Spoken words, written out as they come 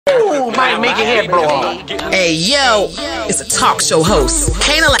Ooh, might make your head blow off. Hey, yo, it's a talk show host,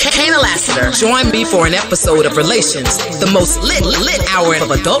 Kaynah Lassiter. Join me for an episode of Relations, the most lit hour of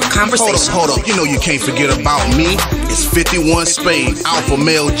adult conversation. Hold up, you know you can't forget about me. It's 51 Spade, alpha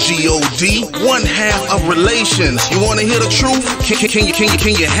male G-O-D, one half of Relations. You want to hear the truth?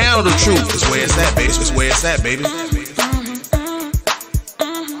 Can you handle the truth? It's where it's at, baby. It's where it's at, baby.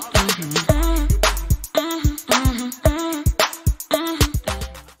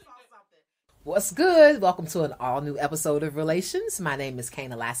 What's good? Welcome to an all-new episode of Relations. My name is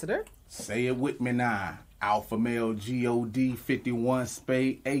Kaynah Lassiter. Say it with me now. Alpha male G-O-D, 51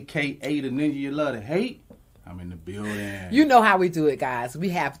 Spade, a.k.a. the ninja you love to hate. I'm in the building. You know how we do it, guys. We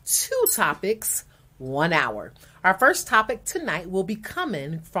have 2 topics, 1 hour. Our first topic tonight will be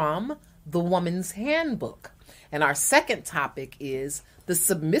coming from the Woman's Handbook. And our second topic is the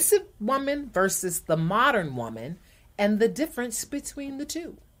submissive woman versus the modern woman and the difference between the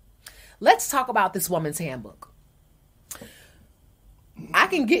two. Let's talk about this Woman's Handbook. I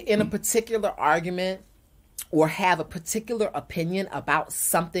can get in a particular argument or have a particular opinion about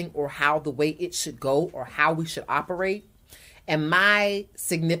something or how the way it should go or how we should operate. And my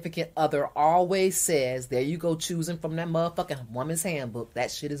significant other always says, there you go choosing from that motherfucking Woman's Handbook.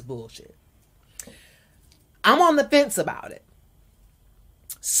 That shit is bullshit. I'm on the fence about it.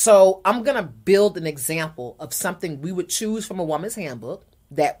 So I'm going to build an example of something we would choose from a Woman's Handbook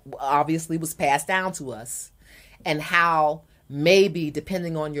that obviously was passed down to us, and how maybe,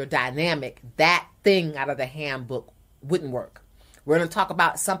 depending on your dynamic, that thing out of the handbook wouldn't work. We're going to talk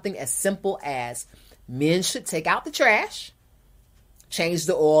about something as simple as men should take out the trash, change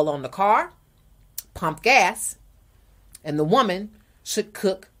the oil on the car, pump gas, and the woman should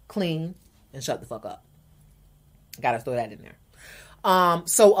cook, clean, and shut the fuck up. Got to throw that in there.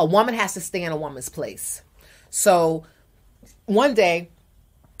 So a woman has to stay in a woman's place. So one day,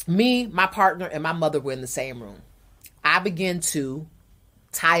 me, my partner, and my mother were in the same room. I began to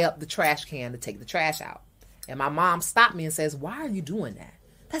tie up the trash can to take the trash out. And my mom stopped me and says, "Why are you doing that?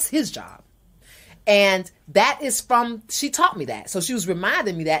 That's his job." And that is she taught me that. So she was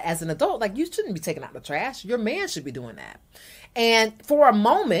reminding me that as an adult, like, you shouldn't be taking out the trash. Your man should be doing that. And for a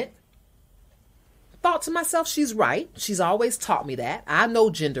moment, thought to myself, she's right. She's always taught me that. I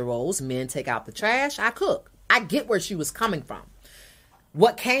know gender roles. Men take out the trash. I cook. I get where she was coming from.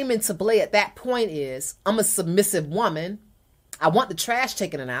 What came into play at that point is, I'm a submissive woman. I want the trash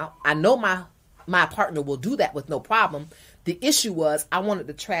taken out. I know my partner will do that with no problem. The issue was I wanted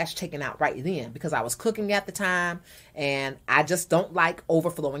the trash taken out right then because I was cooking at the time and I just don't like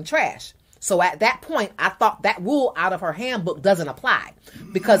overflowing trash. So at that point, I thought that rule out of her handbook doesn't apply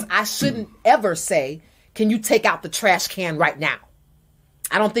because I shouldn't ever say, "Can you take out the trash can right now?"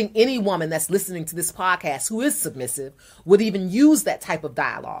 I don't think any woman that's listening to this podcast who is submissive would even use that type of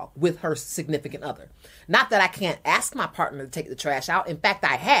dialogue with her significant other. Not that I can't ask my partner to take the trash out. In fact,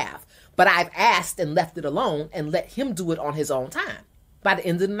 I have. But I've asked and left it alone and let him do it on his own time. By the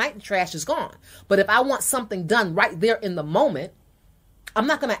end of the night, the trash is gone. But if I want something done right there in the moment, I'm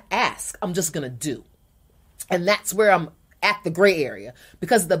not going to ask. I'm just going to do. And that's where I'm at the gray area.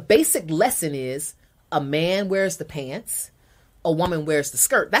 Because the basic lesson is a man wears the pants, a woman wears the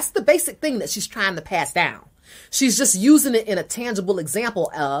skirt. That's the basic thing that she's trying to pass down. She's just using it in a tangible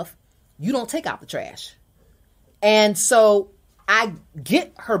example of, you don't take out the trash. And so I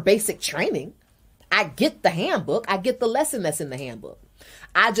get her basic training. I get the handbook. I get the lesson that's in the handbook.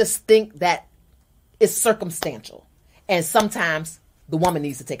 I just think that it's circumstantial. And sometimes the woman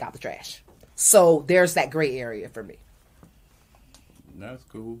needs to take out the trash. So there's that gray area for me. That's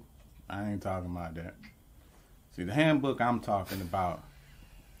cool. I ain't talking about that. See, the handbook I'm talking about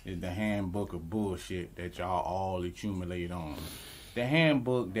is the handbook of bullshit that y'all all accumulate on. The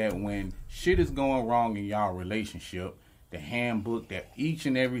handbook that when shit is going wrong in y'all relationship, the handbook that each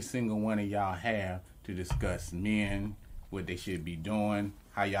and every single one of y'all have to discuss men, what they should be doing,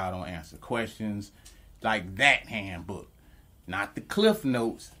 how y'all don't answer questions, like that handbook. Not the cliff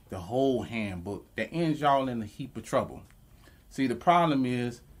notes, the whole handbook that ends y'all in a heap of trouble. See, the problem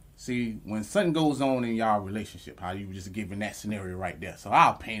is, when something goes on in y'all relationship, how you were just giving that scenario right there. So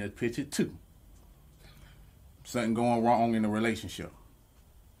I'll paint a picture too. Something going wrong in the relationship.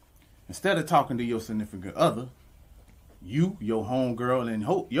 Instead of talking to your significant other, you, your homegirl,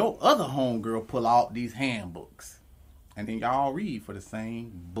 and your other homegirl pull out these handbooks. And then y'all read for the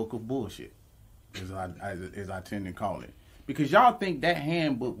same book of bullshit, as I tend to call it. Because y'all think that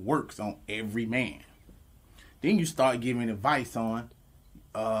handbook works on every man. Then you start giving advice on,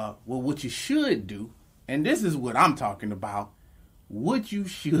 what you should do, and this is what I'm talking about, what you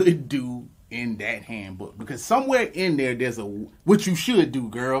should do in that handbook? Because somewhere in there, there's a what you should do,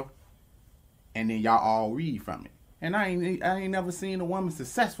 girl. And then y'all all read from it. And I ain't never seen a woman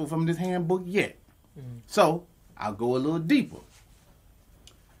successful from this handbook yet. So I'll go a little deeper.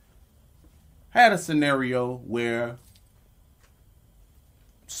 Had a scenario where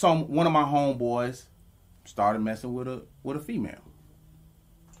one of my homeboys started messing with a female.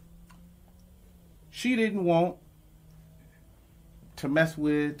 She didn't want to mess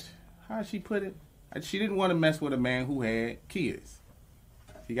with, how did she put it? She didn't want to mess with a man who had kids.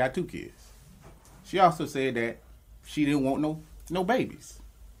 He got 2 kids. She also said that she didn't want no babies.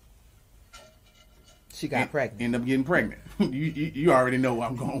 She got pregnant. Ended up getting pregnant. You already know where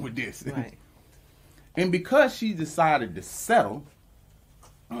I'm going with this. Right. And because she decided to settle,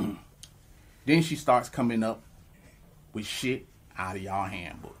 then she starts coming up with shit out of y'all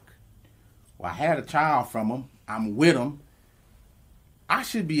handbook. Well, I had a child from him. I'm with him. I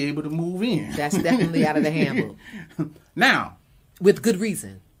should be able to move in. That's definitely out of the handbook. Now. With good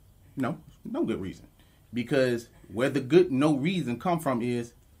reason. No good reason. Because where the no reason come from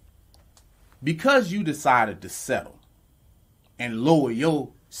is because you decided to settle and lower your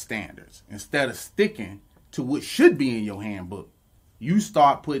standards instead of sticking to what should be in your handbook, you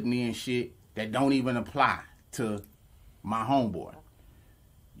start putting in shit that don't even apply to my homeboy.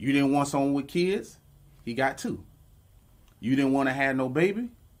 You didn't want someone with kids? He got 2. You didn't want to have no baby?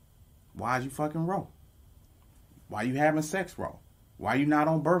 Why'd you fucking raw? Why you having sex raw? Why you not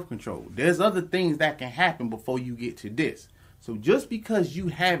on birth control? There's other things that can happen before you get to this. So just because you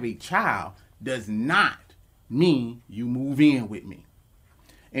have a child does not mean you move in with me.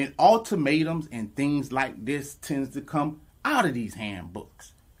 And ultimatums and things like this tends to come out of these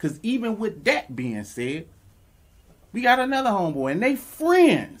handbooks. Because even with that being said, we got another homeboy and they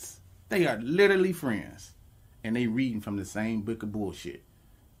friends. They are literally friends. And they reading from the same book of bullshit.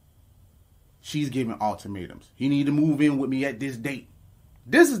 She's giving ultimatums. You need to move in with me at this date.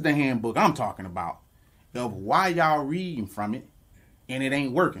 This is the handbook I'm talking about. Of why y'all reading from it and it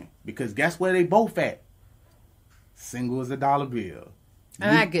ain't working. Because guess where they both at? Single as a dollar bill.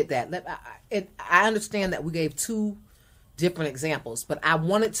 And I get that. I understand that we gave 2 different examples, but I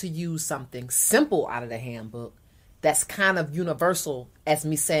wanted to use something simple out of the handbook that's kind of universal as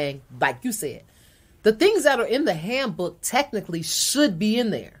me saying, like you said, the things that are in the handbook technically should be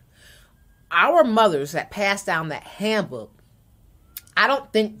in there. Our mothers that passed down that handbook, I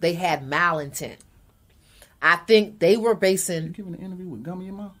don't think they had malintent. I think they were basing... You giving an interview with gum in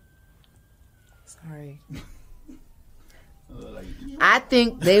your mouth? Sorry. I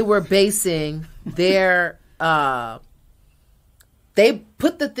think they were basing their... they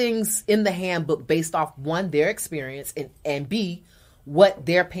put the things in the handbook based off, 1, their experience, and B, what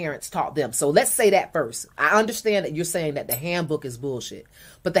their parents taught them. So let's say that first. I understand that you're saying that the handbook is bullshit,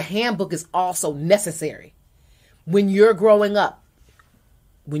 but the handbook is also necessary. When you're growing up,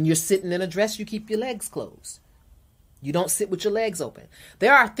 when you're sitting in a dress, you keep your legs closed. You don't sit with your legs open.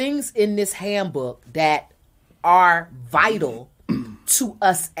 There are things in this handbook that are vital to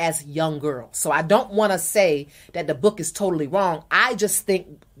us as young girls. So I don't want to say that the book is totally wrong. I just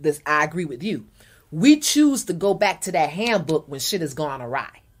think this. I agree with you. We choose to go back to that handbook when shit has gone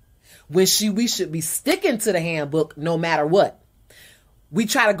awry. We should be sticking to the handbook no matter what. We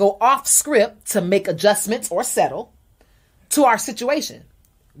try to go off script to make adjustments or settle to our situation.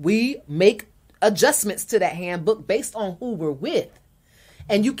 We make adjustments to that handbook based on who we're with.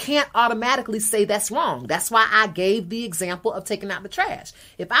 And you can't automatically say that's wrong. That's why I gave the example of taking out the trash.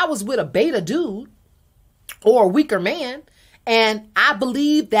 If I was with a beta dude or a weaker man, and I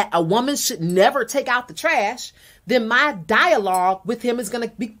believe that a woman should never take out the trash, then my dialogue with him is going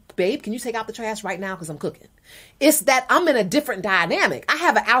to be, babe, can you take out the trash right now because I'm cooking? It's that I'm in a different dynamic. I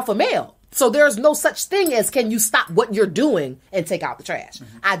have an alpha male. So there's no such thing as can you stop what you're doing and take out the trash.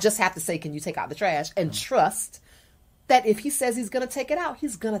 Mm-hmm. I just have to say, can you take out the trash? And trust that if he says he's going to take it out,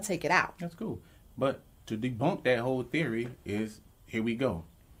 he's going to take it out. That's cool. But to debunk that whole theory is, here we go.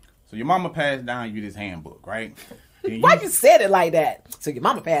 So your mama passed down you this handbook, right? Why you said it like that? So your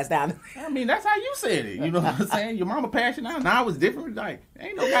mama passed down. I mean, that's how you said it. You know what I'm saying? Your mama passed you down. Now it's different. Like,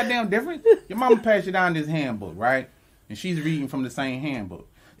 ain't no goddamn different. Your mama passed you down this handbook, right? And she's reading from the same handbook.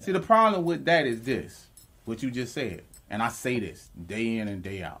 See, the problem with that is this, what you just said. And I say this day in and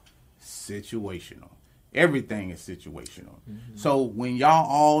day out. Situational. Everything is situational. Mm-hmm. So when y'all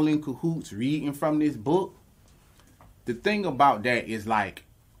all in cahoots reading from this book, the thing about that is like,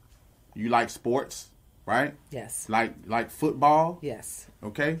 you like sports, right? Yes. Like football? Yes.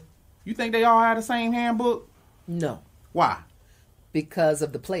 Okay. You think they all have the same handbook? No. Why? Because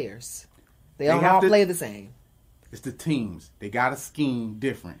of the players. They don't all play the same. It's the teams. They got to scheme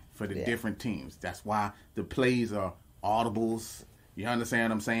different for the different teams. That's why the plays are audibles. You understand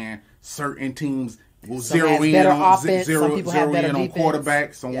what I'm saying? Certain teams will zero in on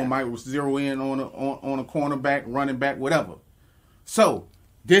quarterback. Someone might zero in on a cornerback, running back, whatever. So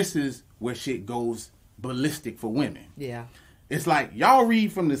this is where shit goes ballistic for women. Yeah. It's like y'all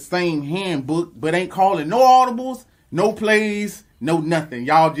read from the same handbook, but ain't calling no audibles, no plays, no nothing.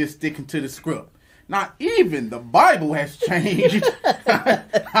 Y'all just sticking to the script. Now, even the Bible has changed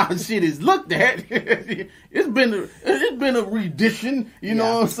how shit is looked at. It's been a rendition, you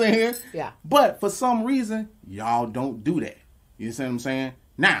know what I'm saying? Yeah. But for some reason, y'all don't do that. You see what I'm saying?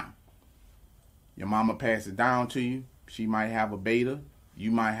 Now, your mama passed it down to you. She might have a beta.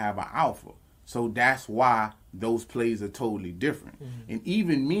 You might have an alpha. So that's why those plays are totally different. Mm-hmm. And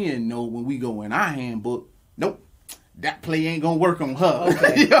even men know when we go in our handbook, nope, that play ain't gonna work on her.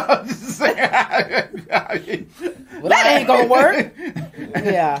 Okay. You know what I'm saying? Well, that ain't gonna work.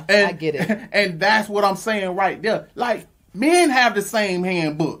 Yeah, I get it. And that's what I'm saying right there. Like, men have the same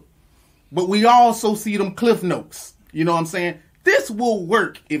handbook, but we also see them cliff notes. You know what I'm saying? This will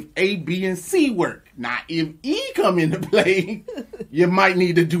work if A, B, and C work. Now, if E come into play, you might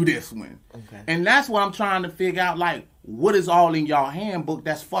need to do this one. Okay. And that's what I'm trying to figure out, like, what is all in y'all handbook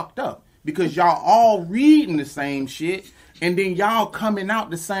that's fucked up? Because y'all all reading the same shit, and then y'all coming out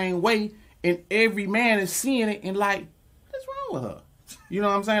the same way, and every man is seeing it and like, what's wrong with her? You know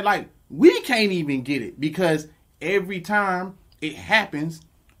what I'm saying? Like, we can't even get it because every time it happens,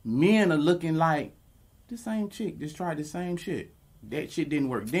 men are looking like, the same chick just tried the same shit. That shit didn't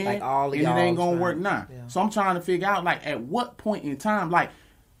work then, like all of and it ain't gonna work now. Yeah. So I'm trying to figure out, like, at what point in time, like,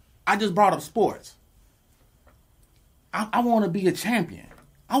 I just brought up sports. I want to be a champion.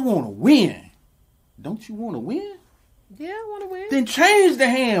 I want to win. Don't you want to win? Yeah, I want to win. Then change the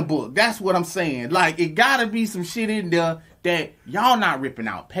handbook. That's what I'm saying. Like, it gotta be some shit in there that y'all not ripping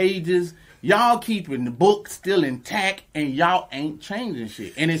out pages. Y'all keeping the book still intact, and y'all ain't changing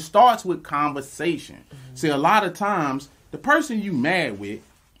shit. And it starts with conversation. Mm-hmm. See, a lot of times, the person you mad with,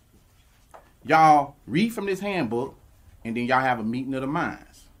 y'all read from this handbook, and then y'all have a meeting of the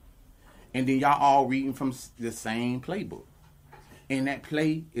minds. And then y'all all reading from the same playbook. And that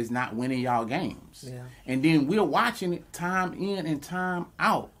play is not winning y'all games. Yeah. And then we're watching it time in and time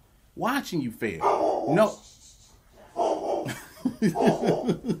out. Watching you fail. No.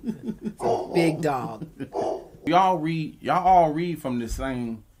 Big dog. Y'all all read from the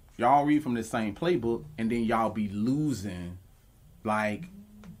same playbook, and then y'all be losing, like,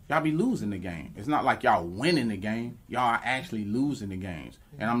 y'all be losing the game. It's not like y'all winning the game. Y'all are actually losing the games.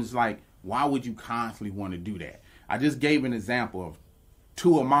 And I'm just like, why would you constantly want to do that? I just gave an example of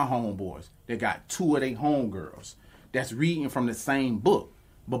 2 of my homeboys that got 2 of their homegirls that's reading from the same book,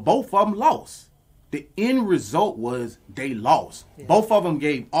 but both of them lost. The end result was they lost. Yeah. Both of them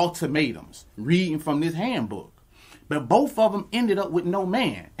gave ultimatums reading from this handbook, but both of them ended up with no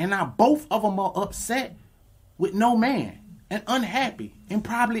man. And now both of them are upset with no man and unhappy and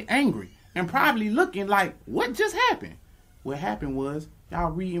probably angry and probably looking like, what just happened? What happened was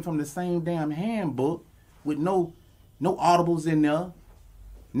y'all reading from the same damn handbook with no audibles in there.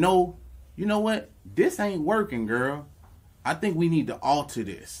 No, you know what? This ain't working, girl. I think we need to alter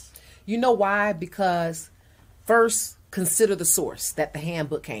this. You know why? Because first, consider the source that the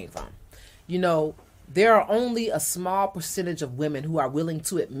handbook came from. You know, there are only a small percentage of women who are willing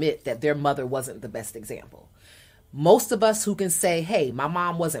to admit that their mother wasn't the best example. Most of us who can say, hey, my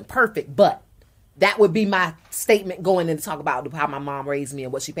mom wasn't perfect, but that would be my statement going in to talk about how my mom raised me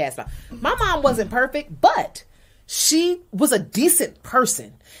and what she passed on. My mom wasn't perfect, but she was a decent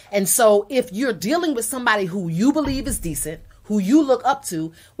person. And so if you're dealing with somebody who you believe is decent, who you look up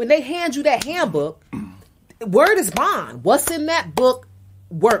to, when they hand you that handbook, word is bond. What's in that book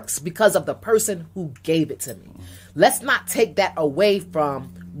works because of the person who gave it to me. Let's not take that away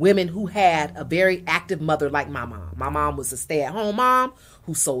from women who had a very active mother like my mom. My mom was a stay-at-home mom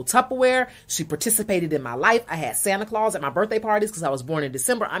who sold Tupperware. She participated in my life. I had Santa Claus at my birthday parties because I was born in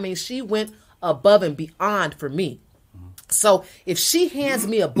December. I mean, she went above and beyond for me. So if she hands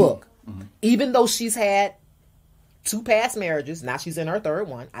me a book, even though she's had 2 past marriages, now she's in her 3rd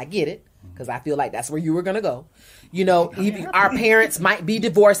one, I get it, because I feel like that's where you were going to go. You know, even our parents might be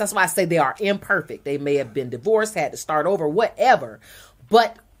divorced. That's why I say they are imperfect. They may have been divorced, had to start over, whatever.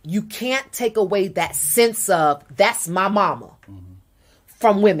 But you can't take away that sense of, that's my mama,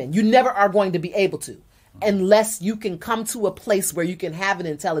 from women. You never are going to be able to. Unless you can come to a place where you can have an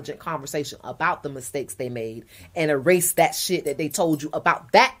intelligent conversation about the mistakes they made and erase that shit that they told you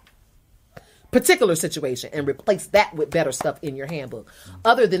about that particular situation and replace that with better stuff in your handbook.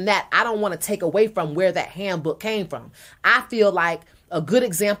 Other than that, I don't want to take away from where that handbook came from. I feel like a good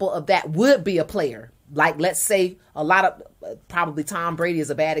example of that would be a player. Like, let's say probably Tom Brady is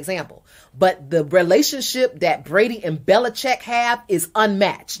a bad example, but the relationship that Brady and Belichick have is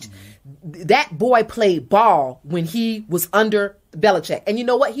unmatched. That boy played ball when he was under Belichick. And you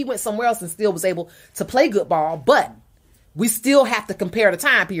know what? He went somewhere else and still was able to play good ball, but we still have to compare the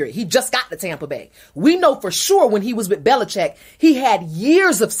time period. He just got to Tampa Bay. We know for sure when he was with Belichick, he had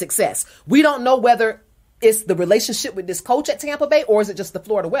years of success. We don't know whether it's the relationship with this coach at Tampa Bay or is it just the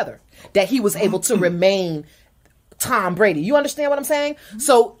Florida weather that he was able to remain Tom Brady. You understand what I'm saying?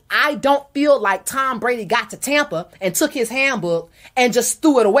 So I don't feel like Tom Brady got to Tampa and took his handbook and just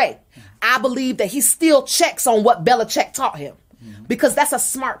threw it away. I believe that he still checks on what Belichick taught him. Because that's a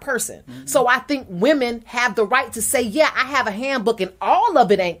smart person. So I think women have the right to say, yeah, I have a handbook and all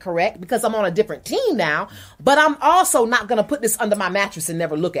of it ain't correct because I'm on a different team now, but I'm also not going to put this under my mattress and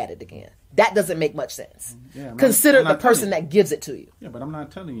never look at it again. That doesn't make much sense. Yeah, Consider the person that gives it to you. Yeah, but I'm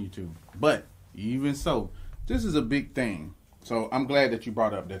not telling you to. But even so, this is a big thing. So I'm glad that you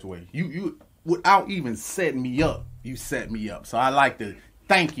brought it up that way. You without even setting me up, you set me up. So I like to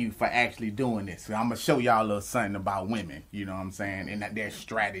thank you for actually doing this. So I'm going to show y'all a little something about women, you know what I'm saying? And that their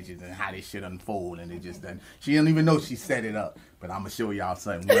strategies and how this shit unfold. And it just doesn't. She don't even know she set it up. But I'm going to show y'all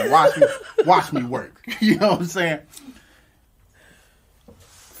something. Watch me work. You know what I'm saying?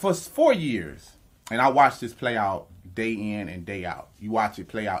 For 4 years, and I watched this play out day in and day out. You watch it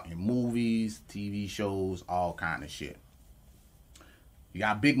play out in movies, TV shows, all kind of shit. You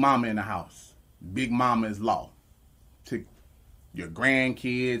got Big Mama in the house. Big Mama is law. To your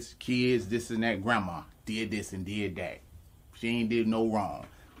grandkids, kids, this and that, grandma did this and did that. She ain't did no wrong.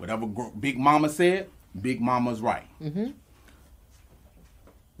 Whatever Big Mama said, Big Mama's right.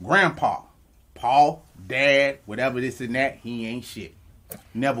 Grandpa, Paul, Dad, whatever this and that, he ain't shit.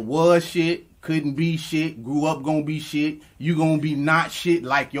 Never was shit, couldn't be shit, grew up gonna be shit. You gonna be not shit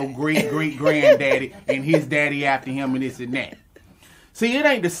like your great-great-granddaddy and his daddy after him and this and that. See, it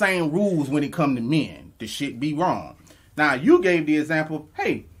ain't the same rules when it come to men. The shit be wrong. Now, you gave the example,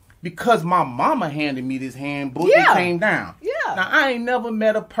 hey, because my mama handed me this handbook, it came down. Yeah. Now, I ain't never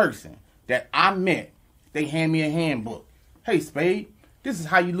met a person that I met, they hand me a handbook. Hey, Spade, this is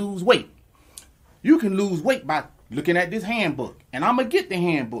how you lose weight. You can lose weight by looking at this handbook. And I'm going to get the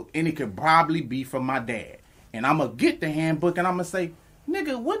handbook. And it could probably be from my dad. And I'm going to get the handbook and I'm going to say,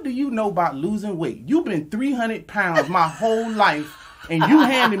 nigga, what do you know about losing weight? You've been 300 pounds my whole life. And you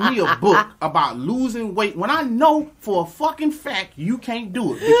handed me a book about losing weight when I know for a fucking fact you can't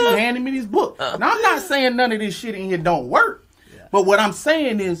do it. But you handed me this book. Now, I'm not saying none of this shit in here don't work. Yeah. But what I'm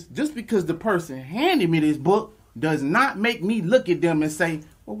saying is, just because the person handed me this book does not make me look at them and say,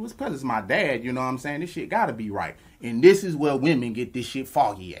 well, it's because it's my dad, you know what I'm saying? This shit got to be right. And this is where women get this shit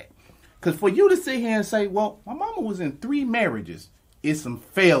foggy at. Because for you to sit here and say, well, my mama was in 3 marriages, it's some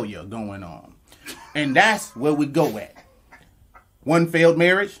failure going on. And that's where we go at. 1 failed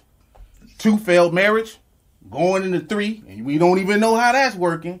marriage, 2 failed marriage, going into 3, and we don't even know how that's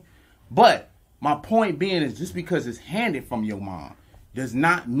working. But my point being is just because it's handed from your mom does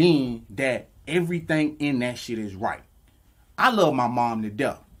not mean that everything in that shit is right. I love my mom to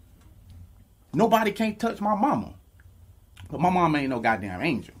death. Nobody can't touch my mama. But my mom ain't no goddamn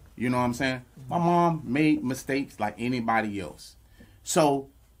angel. You know what I'm saying? My mom made mistakes like anybody else. So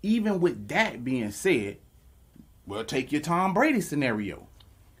even with that being said, well, take your Tom Brady scenario.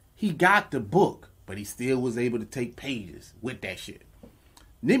 He got the book, but he still was able to take pages with that shit.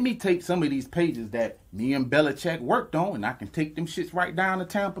 Let me take some of these pages that me and Belichick worked on, and I can take them shits right down to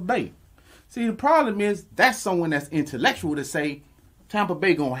Tampa Bay. See, the problem is that's someone that's intellectual to say Tampa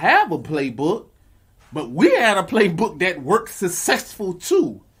Bay gonna have a playbook, but we had a playbook that worked successful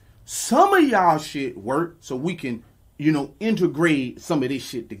too. Some of y'all shit worked so we can, integrate some of this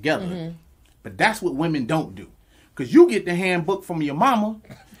shit together. But that's what women don't do. Because you get the handbook from your mama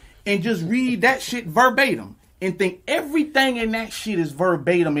and just read that shit verbatim and think everything in that shit is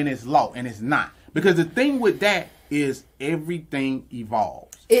verbatim in its law, and it's not. Because the thing with that is everything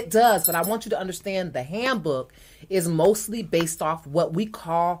evolves. It does, but I want you to understand the handbook is mostly based off what we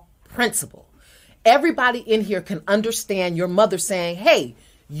call principle. Everybody in here can understand your mother saying, hey,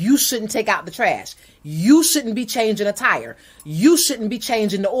 you shouldn't take out the trash. You shouldn't be changing a tire. You shouldn't be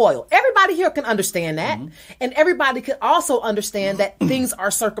changing the oil. Everybody here can understand that. And everybody can also understand that things are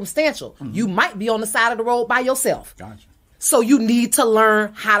circumstantial. You might be on the side of the road by yourself. Gotcha. So you need to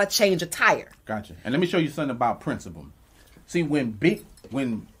learn how to change a tire. Gotcha. And let me show you something about principle. See, when Big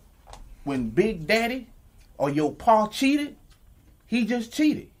Daddy or your pa cheated, he just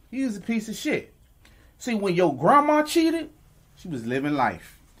cheated. He was a piece of shit. See, when your grandma cheated, she was living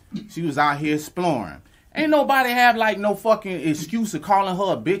life. She was out here exploring. Ain't nobody have like no fucking excuse of calling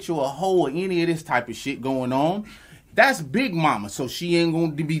her a bitch or a hoe or any of this type of shit going on. That's Big Mama, so she ain't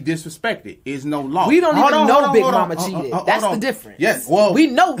gonna be disrespected. It's no law. We don't even know Big Mama cheated. That's the difference. Yes, well, we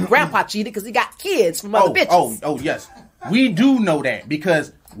know Grandpa cheated because he got kids from other bitches. Oh, yes, we do know that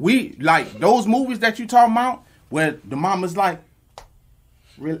because we like those movies that you talking about where the mama's like,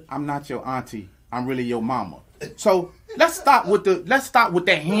 "Really, I'm not your auntie. I'm really your mama." So let's start with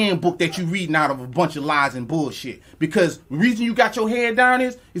that handbook that you reading out of a bunch of lies and bullshit. Because the reason you got your head down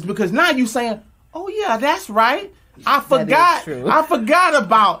is because now you saying, "Oh yeah, that's right. I forgot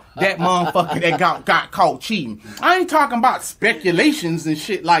about that motherfucker that got caught cheating." I ain't talking about speculations and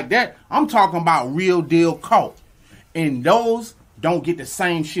shit like that. I'm talking about real deal caught. And those don't get the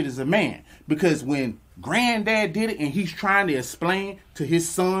same shit as a man. Because when granddad did it and he's trying to explain to his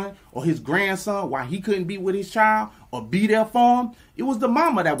son or his grandson why he couldn't be with his child or be there for him, it was the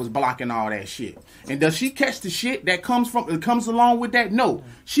mama that was blocking all that shit. And does she catch the shit that comes along with that? No.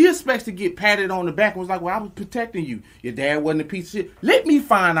 She expects to get patted on the back and was like, "Well, I was protecting you. Your dad wasn't a piece of shit. Let me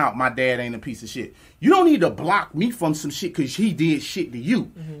find out my dad ain't a piece of shit. You don't need to block me from some shit because he did shit to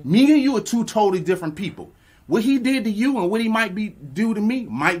you." Me and you are two totally different people. What he did to you and what he might do to me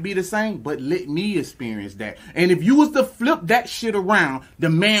might be the same, but let me experience that. And if you was to flip that shit around, the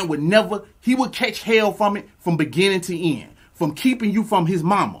man he would catch hell from it from beginning to end, from keeping you from his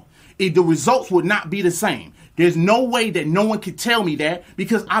mama. The results would not be the same. There's no way that no one could tell me that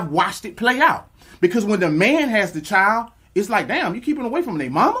because I've watched it play out. Because when the man has the child, it's like, damn, you keeping away from their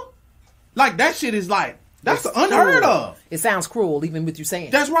mama? Like, that shit is like, that's unheard of. It sounds cruel even with you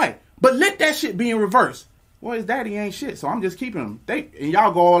saying. That's right. But let that shit be in reverse. Well, his daddy ain't shit, so I'm just keeping him. And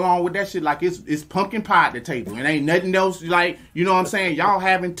y'all go along with that shit like it's pumpkin pie at the table. And ain't nothing else like, you know what I'm saying? Y'all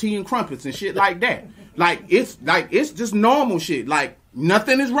having tea and crumpets and shit like that. It's just normal shit. Like,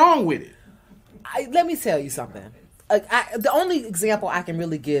 nothing is wrong with it. Let me tell you something. The only example I can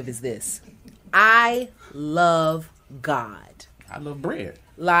really give is this. I love God. I love bread.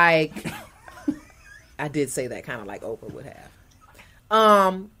 Like, I did say that kind of like Oprah would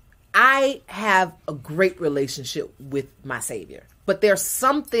have. I have a great relationship with my Savior. But there's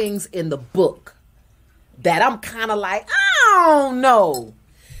some things in the book that I'm kind of like, I don't know.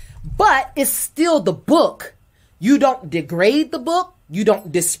 But it's still the book. You don't degrade the book. You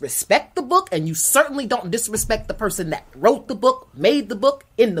don't disrespect the book. And you certainly don't disrespect the person that wrote the book, made the book,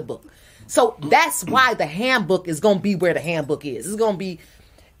 in the book. So that's why the handbook is going to be where the handbook is. It's going to be,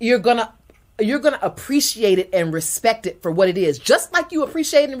 you're going to appreciate it and respect it for what it is. Just like you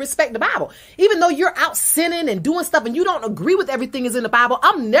appreciate and respect the Bible. Even though you're out sinning and doing stuff and you don't agree with everything is in the Bible,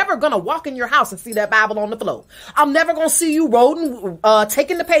 I'm never going to walk in your house and see that Bible on the floor. I'm never going to see you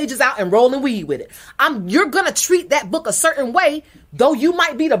taking the pages out and rolling weed with it. You're going to treat that book a certain way. Though you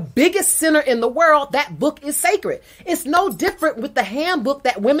might be the biggest sinner in the world, that book is sacred. It's no different with the handbook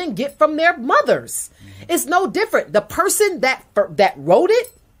that women get from their mothers. It's no different. The person that wrote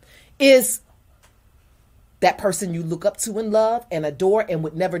it is that person you look up to and love and adore and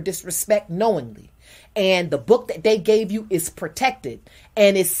would never disrespect knowingly. And the book that they gave you is protected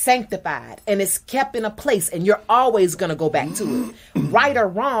and is sanctified and is kept in a place and you're always going to go back to it. Right or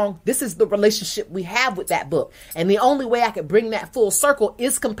wrong, this is the relationship we have with that book. And the only way I could bring that full circle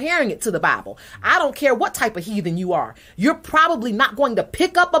is comparing it to the Bible. I don't care what type of heathen you are. You're probably not going to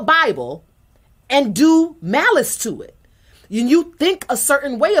pick up a Bible and do malice to it. You think a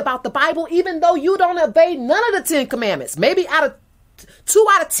certain way about the Bible, even though you don't obey none of the 10 commandments. Maybe 2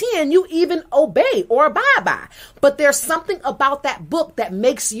 out of 10 you even obey or abide by. But there's something about that book that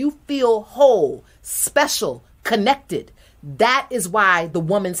makes you feel whole, special, connected. That is why the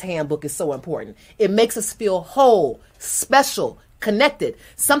woman's handbook is so important. It makes us feel whole, special, connected.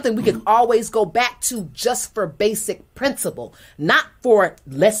 Something we can always go back to just for basic principle. Not for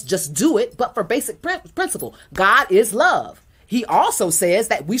let's just do it, but for basic principle. God is love. He also says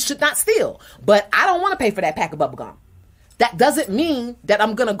that we should not steal. But I don't want to pay for that pack of bubble gum. That doesn't mean that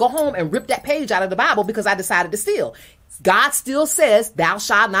I'm going to go home and rip that page out of the Bible because I decided to steal. God still says, thou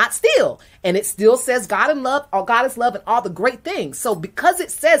shalt not steal. And it still says God is love and all the great things. So because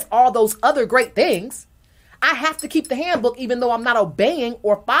it says all those other great things, I have to keep the handbook even though I'm not obeying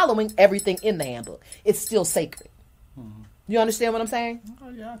or following everything in the handbook. It's still sacred. You understand what I'm saying? Oh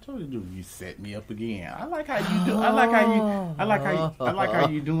yeah, I totally do. You set me up again. I like how you do. I like how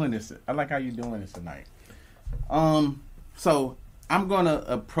you doing this. I like how you doing this tonight. So I'm gonna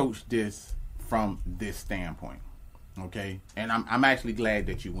approach this from this standpoint, okay? And I'm actually glad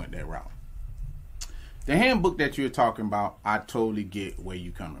that you went that route. The handbook that you're talking about, I totally get where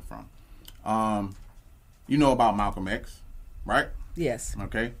you're coming from. You know about Malcolm X, right? Yes.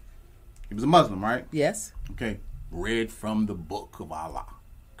 Okay. He was a Muslim, right? Yes. Okay. Read from the book of Allah.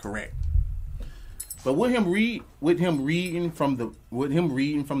 Correct. But with him reading from the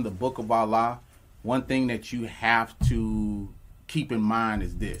book of Allah, one thing that you have to keep in mind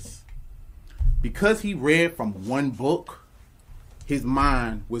is this. Because he read from one book, his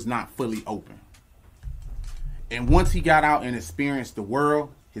mind was not fully open. And once he got out and experienced the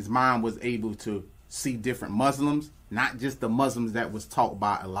world, his mind was able to see different Muslims, not just the Muslims that was taught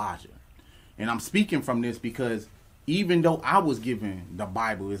by Elijah. And I'm speaking from this because even though I was given the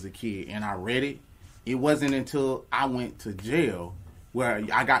Bible as a kid and I read it, it wasn't until I went to jail where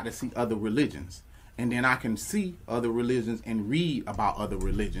I got to see other religions. And then I can see other religions and read about other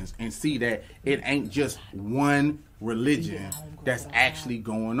religions and see that it ain't just one religion that's actually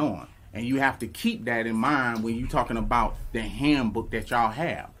going on. And you have to keep that in mind when you're talking about the handbook that y'all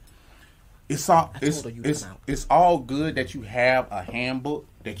have. It's all good that you have a handbook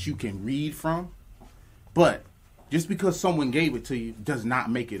that you can read from, but just because someone gave it to you does not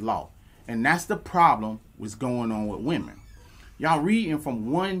make it law. And that's the problem what's going on with women. Y'all reading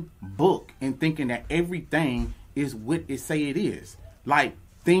from one book and thinking that everything is what it say it is. Like,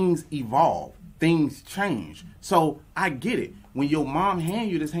 things evolve, things change. So I get it. When your mom hand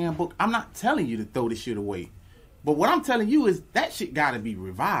you this handbook, I'm not telling you to throw this shit away. But what I'm telling you is that shit got to be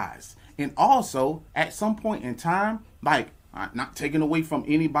revised. And also, at some point in time, like, not taking away from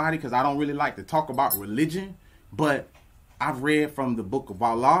anybody because I don't really like to talk about religion, but I've read from the book of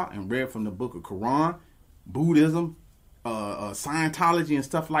Allah and read from the book of Quran, Buddhism, Scientology and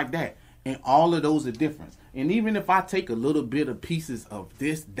stuff like that. And all of those are different. And even if I take a little bit of pieces of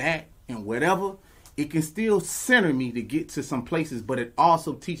this, that, and whatever, it can still center me to get to some places, but it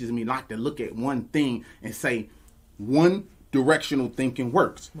also teaches me not to look at one thing and say one directional thinking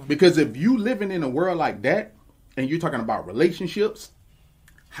works. Because if you living in a world like that and you're talking about relationships,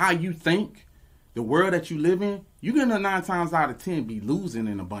 how you think, the world that you live in, you're going to 9 times out of 10 be losing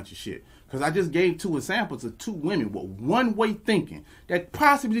in a bunch of shit. Because I just gave 2 examples of 2 women with one-way thinking that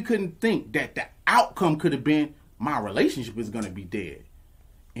possibly couldn't think that the outcome could have been my relationship is going to be dead.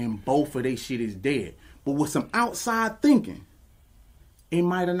 And both of their shit is dead. But with some outside thinking, it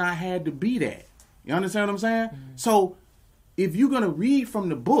might have not had to be that. You understand what I'm saying? Mm-hmm. So if you're going to read from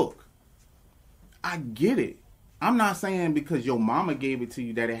the book, I get it. I'm not saying because your mama gave it to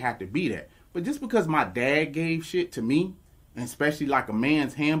you that it had to be that. But just because my dad gave shit to me, and especially like a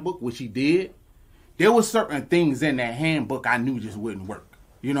man's handbook, which he did, there were certain things in that handbook I knew just wouldn't work.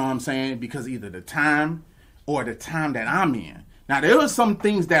 You know what I'm saying? Because either the time or the time that I'm in. Now, there are some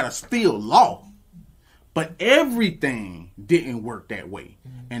things that are still law, but everything didn't work that way.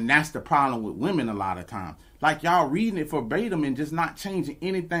 And that's the problem with women a lot of times. Like, y'all reading it verbatim and just not changing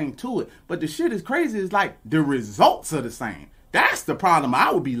anything to it. But the shit is crazy. It's like the results are the same. That's the problem I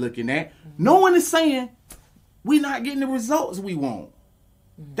would be looking at. No one is saying we're not getting the results we want.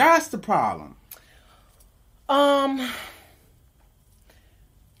 That's the problem.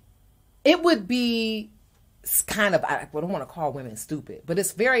 It would be kind of, I don't want to call women stupid, but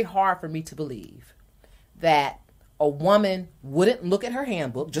it's very hard for me to believe that a woman wouldn't look at her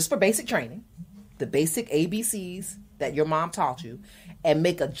handbook just for basic training, the basic ABCs that your mom taught you, and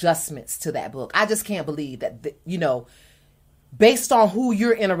make adjustments to that book. I just can't believe that, based on who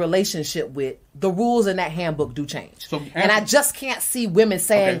you're in a relationship with, the rules in that handbook do change. So, and I just can't see women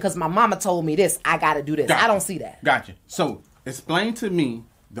saying, because my mama told me this, I got to do this. Gotcha. I don't see that. Gotcha. So explain to me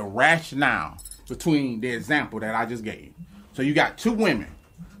the rationale between the example that I just gave. So you got 2 women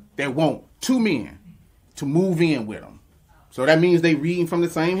that want 2 men to move in with them. So that means they reading from the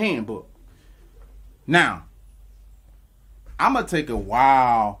same handbook. Now, I'm going to take a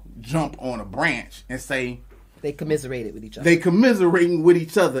wild jump on a branch and say, they commiserated with each other. They commiserating with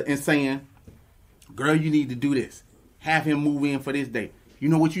each other and saying, girl, you need to do this. Have him move in for this day. You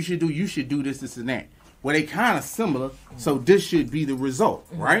know what you should do? You should do this, this, and that. Well, they kind of similar, so this should be the result,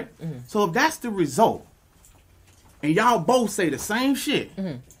 right? Mm-hmm. So if that's the result, and y'all both say the same shit,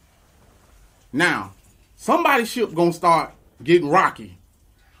 now, somebody's ship gonna start getting rocky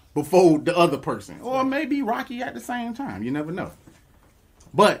before the other person. Or maybe rocky at the same time. You never know.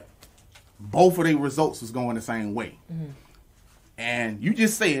 But both of their results was going the same way. And you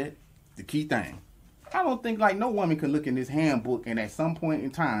just said the key thing. I don't think like no woman can look in this handbook and at some point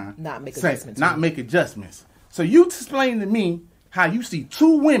in time not make adjustments. So you explain to me how you see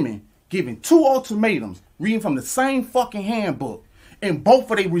 2 women giving 2 ultimatums, reading from the same fucking handbook, and both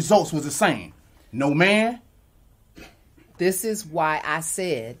of their results was the same. No man. This is why I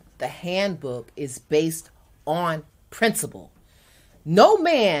said the handbook is based on principle. No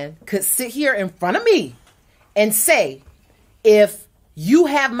man could sit here in front of me and say, if you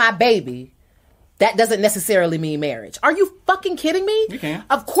have my baby, that doesn't necessarily mean marriage. Are you fucking kidding me? You can.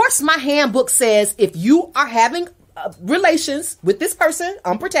 Of course, my handbook says if you are having relations with this person,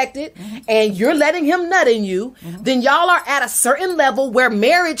 unprotected, and you're letting him nut in you, then y'all are at a certain level where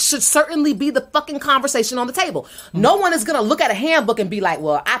marriage should certainly be the fucking conversation on the table. No one is going to look at a handbook and be like,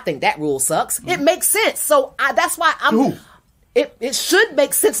 well, I think that rule sucks. It makes sense. So that's why it should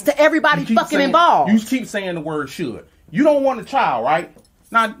make sense to everybody fucking involved. You keep saying the word should. You don't want a child, right?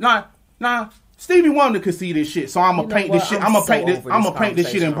 Nah. Stevie Wonder could see this shit, so I'm gonna paint this shit. I'm gonna paint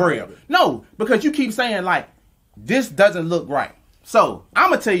this shit in braille. No, because you keep saying like this doesn't look right. So I'm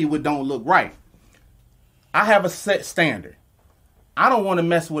gonna tell you what don't look right. I have a set standard. I don't want to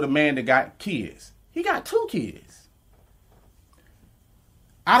mess with a man that got kids. He got 2 kids.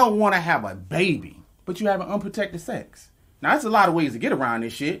 I don't want to have a baby, but you have an unprotected sex. Now there's a lot of ways to get around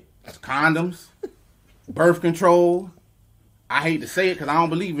this shit. Condoms, birth control. I hate to say it because I don't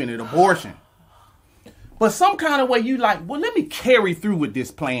believe in it. Abortion. But some kind of way you like, well, let me carry through with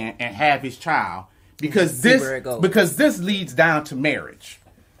this plan and have his child because this leads down to marriage.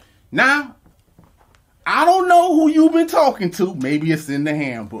 Now, I don't know who you've been talking to. Maybe it's in the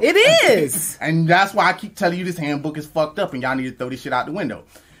handbook. It is. And that's why I keep telling you this handbook is fucked up and y'all need to throw this shit out the window.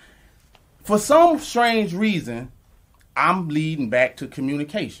 For some strange reason, I'm leading back to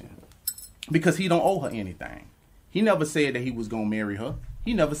communication because he don't owe her anything. He never said that he was going to marry her.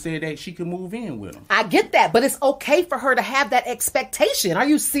 He never said that she could move in with him. I get that, but it's okay for her to have that expectation. Are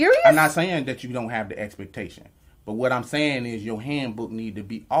you serious? I'm not saying that you don't have the expectation. But what I'm saying is your handbook need to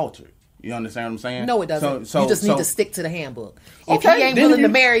be altered. You understand what I'm saying? No, it doesn't. You just need to stick to the handbook. If Okay, he ain't then willing you-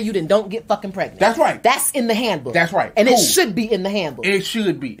 to marry you, then don't get fucking pregnant. That's right. That's in the handbook. That's right. And Cool. it should be in the handbook. It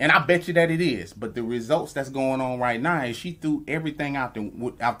should be. And I bet you that it is. But the results that's going on right now is she threw everything out the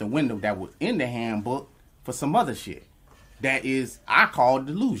window that was in the handbook for some other shit. That is, I call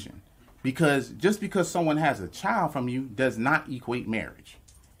delusion. Because just because someone has a child from you does not equate marriage.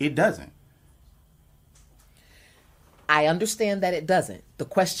 It doesn't. I understand that it doesn't. The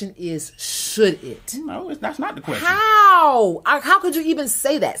question is, should it? No, that's not the question. How? How could you even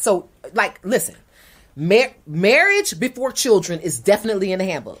say that? So, like, listen. Marriage before children is definitely in the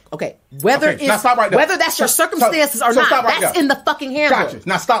handbook. Okay. Whether now stop right there. whether that's your circumstances or so not, stop right that's there. in the fucking handbook. Gotcha.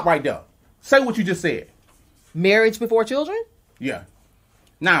 Now stop right there. Say what you just said. Marriage before children? Yeah.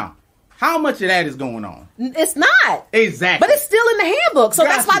 Now, how much of that is going on? It's not. Exactly. But it's still in the handbook. So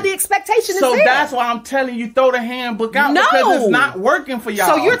that's why Gotcha. the expectation is So there. that's why I'm telling you, throw the handbook out No. because it's not working for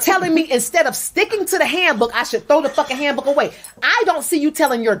y'all. So you're telling me instead of sticking to the handbook, I should throw the fucking handbook away. I don't see you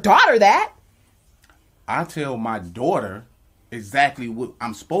telling your daughter that. I tell my daughter exactly what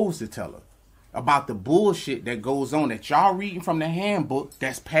I'm supposed to tell her about the bullshit that goes on that y'all reading from the handbook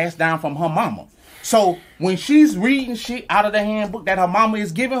that's passed down from her mama. So when she's reading shit out of the handbook that her mama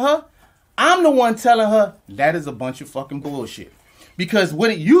is giving her, I'm the one telling her that is a bunch of fucking bullshit. Because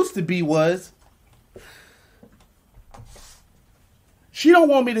what it used to be was she don't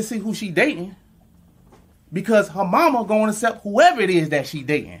want me to see who she dating because her mama going to accept whoever it is that she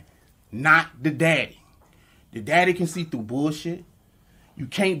dating, not the daddy. The daddy can see through bullshit. You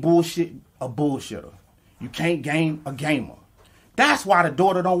can't bullshit a bullshitter. You can't game a gamer. That's why the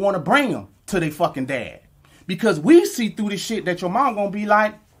daughter don't want to bring him to their fucking dad. Because we see through the shit that your mom gonna be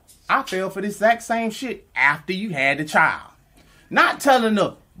like, I fell for this exact same shit after you had the child. Not telling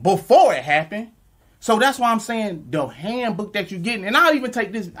her before it happened. So that's why I'm saying the handbook that you're getting, and I'll even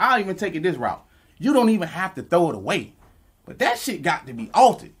take it this route. You don't even have to throw it away. But that shit got to be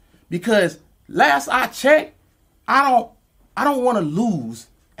altered. Because last I checked, I don't want to lose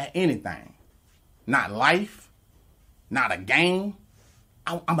at anything. Not life, not a game.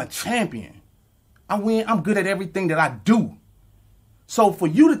 I'm a champion. I win. I'm good at everything that I do. So for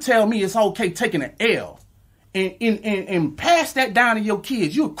you to tell me it's okay taking an L and pass that down to your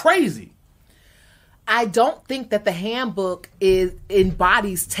kids, you're crazy. I don't think that the handbook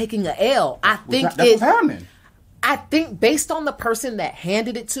embodies taking an L. I think that's what's happening. I think based on the person that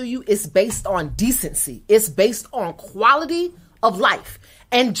handed it to you, it's based on decency. It's based on quality of life.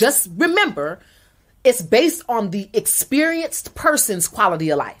 And just remember, it's based on the experienced person's quality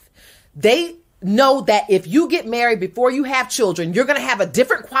of life. They know that if you get married before you have children, you're going to have a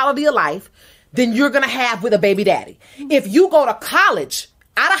different quality of life than you're going to have with a baby daddy. If you go to college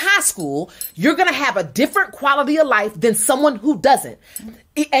out of high school, you're going to have a different quality of life than someone who doesn't.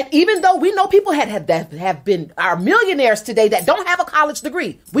 And even though we know people have been our millionaires today that don't have a college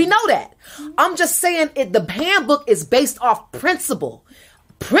degree, we know that. I'm just saying the handbook is based off principle.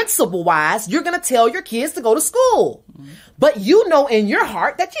 principle-wise, you're going to tell your kids to go to school. But you know in your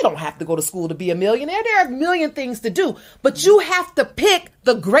heart that you don't have to go to school to be a millionaire. There are a million things to do. But you have to pick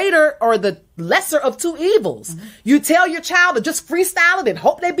the greater or the lesser of two evils. You tell your child to just freestyle it and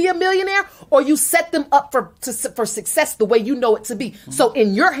hope they be a millionaire, or you set them up for success the way you know it to be. So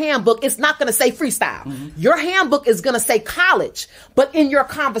in your handbook, it's not going to say freestyle. Your handbook is going to say college. But in your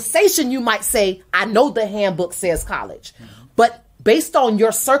conversation, you might say, I know the handbook says college. But based on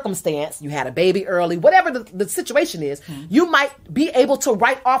your circumstance, you had a baby early, whatever the situation is, you might be able to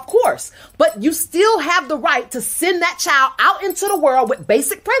write off course. But you still have the right to send that child out into the world with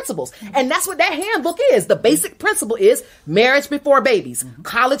basic principles. And that's what that handbook is. The basic principle is marriage before babies,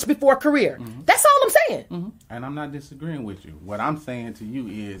 college before career. That's all I'm saying. And I'm not disagreeing with you. What I'm saying to you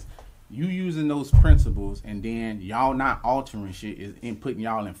is, you using those principles and then y'all not altering shit is in putting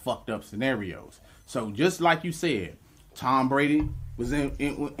y'all in fucked up scenarios. So just like you said, Tom Brady was in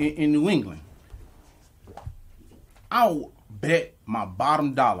New England. I'll bet my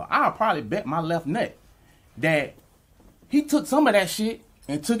bottom dollar, I'll probably bet my left nut that he took some of that shit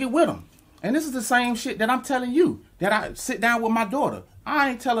and took it with him. And this is the same shit that I'm telling you, that I sit down with my daughter.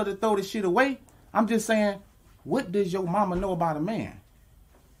 I ain't tell her to throw this shit away. I'm just saying, what does your mama know about a man?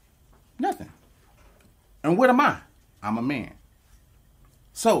 Nothing. And what am I? I'm a man.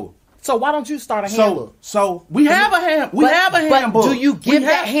 So why don't you start a handbook? So we have a handbook. But do you give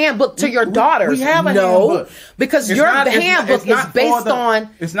that handbook to your daughters? We have a handbook. Because the handbook is based on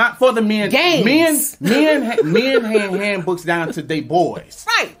it's not for the men. Games. Men hand handbooks down to their boys.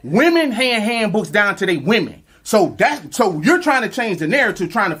 Right. Women hand handbooks down to their women. So you're trying to change the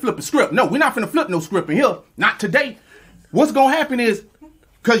narrative, trying to flip a script. No, we're not finna flip no script in here. Not today. What's gonna happen is,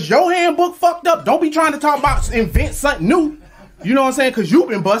 cause your handbook fucked up, don't be trying to talk about invent something new. You know what I'm saying? Cause you've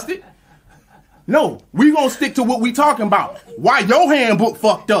been busted. No, we gonna stick to what we talking about. Why your handbook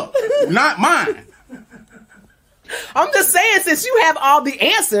fucked up, not mine. I'm just saying, since you have all the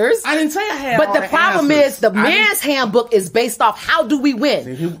answers. I didn't say I had all But the problem answers. is the man's handbook is based off how do we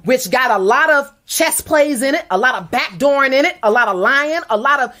win, which got a lot of chess plays in it, a lot of backdooring in it, a lot of lying, a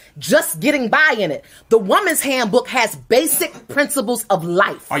lot of just getting by in it. The woman's handbook has basic principles of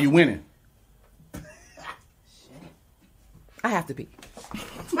life. Are you winning? I have to be.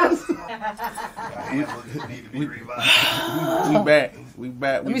 We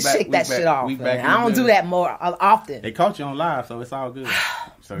back. Let me shake that shit off. I don't do that more often. They caught you on live, so it's all good.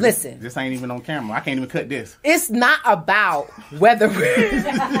 So Listen, this ain't even on camera. I can't even cut this. It's not about whether we're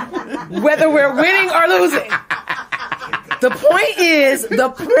winning or losing. The point is the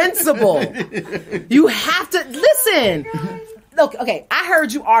principle. You have to listen. Look, okay, I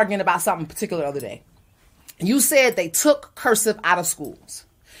heard you arguing about something particular the other day. You said they took cursive out of schools.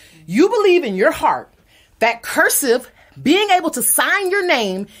 You believe in your heart that cursive, being able to sign your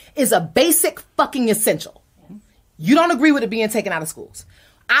name, is a basic fucking essential. You don't agree with it being taken out of schools.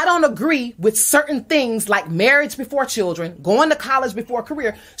 I don't agree with certain things like marriage before children, going to college before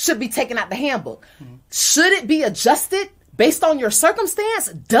career should be taken out the handbook. Should it be adjusted based on your circumstance?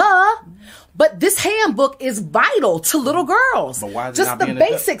 Duh. But this handbook is vital to little girls. But why is it just not the being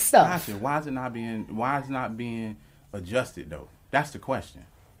basic stuff. Why is it not being adjusted though? That's the question.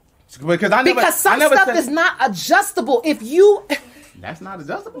 Because some stuff is not adjustable. If you That's not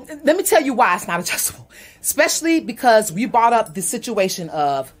adjustable. Let me tell you why it's not adjustable. Especially because we brought up the situation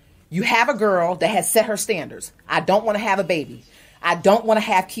of you have a girl that has set her standards. I don't want to have a baby. I don't want to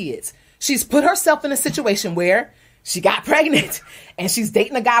have kids. She's put herself in a situation where she got pregnant and she's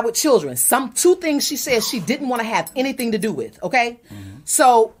dating a guy with children. Two things she says she didn't want to have anything to do with. Okay.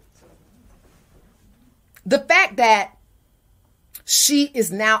 So the fact that she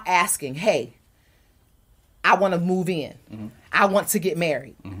is now asking, hey, I want to move in. I want to get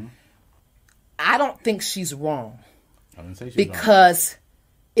married. I don't think she's wrong. I didn't say she's because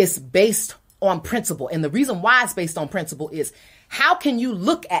it's based on principle. And the reason why it's based on principle is, how can you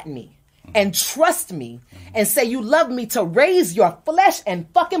look at me and trust me and say you love me to raise your flesh and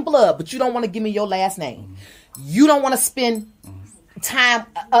fucking blood, but you don't want to give me your last name? You don't want to spend time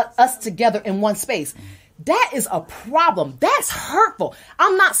us together in one space. That is a problem. That's hurtful.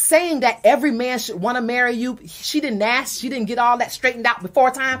 I'm not saying that every man should want to marry you. She didn't ask. She didn't get all that straightened out before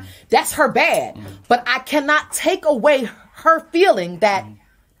time. That's her bad. But I cannot take away her feeling that,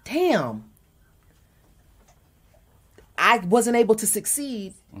 damn, I wasn't able to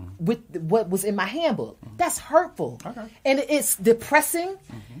succeed with what was in my handbook. That's hurtful. Okay. And it's depressing,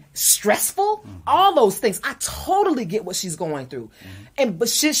 stressful, all those things. I totally get what she's going through. But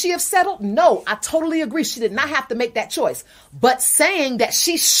should she have settled? No, I totally agree. She did not have to make that choice. But saying that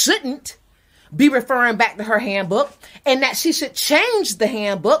she shouldn't be referring back to her handbook, and that she should change the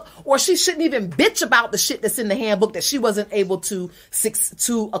handbook, or she shouldn't even bitch about the shit that's in the handbook that she wasn't able to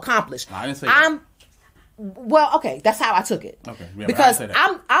accomplish. I didn't say that. Well, okay, that's how I took it. Okay, yeah, because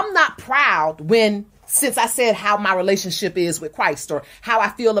I'm not proud since I said how my relationship is with Christ or how I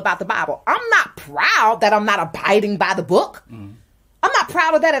feel about the Bible. I'm not proud that I'm not abiding by the book. Mm-hmm. I'm not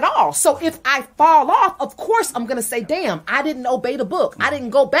proud of that at all. So if I fall off, of course I'm going to say, damn, I didn't obey the book. I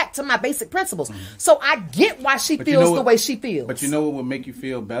didn't go back to my basic principles. Mm-hmm. So I get why she feels the way she feels. But you know what would make you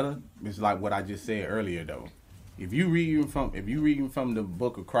feel better? It's like what I just said earlier, though. If you reading from the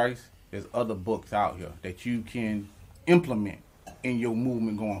book of Christ, there's other books out here that you can implement in your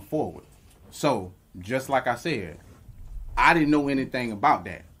movement going forward. So, just like I said, I didn't know anything about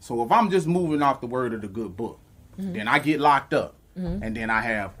that. So if I'm just moving off the word of the good book, mm-hmm. then I get locked up. Mm-hmm. And then I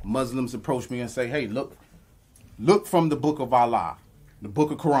have Muslims approach me and say, hey, look from the book of Allah, the book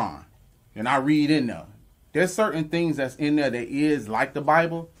of Quran. And I read in there. There's certain things that's in there that is like the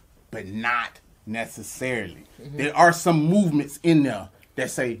Bible, but not necessarily. Mm-hmm. There are some movements in there that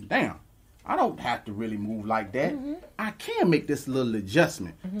say, damn, I don't have to really move like that. Mm-hmm. I can make this little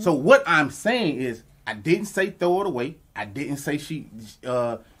adjustment. Mm-hmm. So what I'm saying is, I didn't say throw it away. I didn't say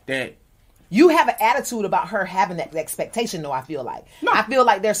that. You have an attitude about her having that expectation, though, I feel like. No. I feel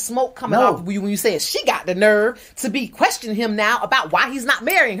like there's smoke coming off when you say she got the nerve to be questioning him now about why he's not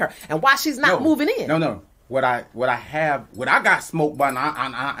marrying her and why she's not moving in. No. What I got smoke by, and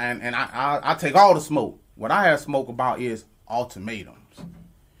I take all the smoke. What I have smoke about is ultimatums.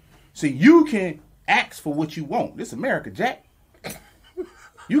 See, you can ask for what you want. This is America, Jack.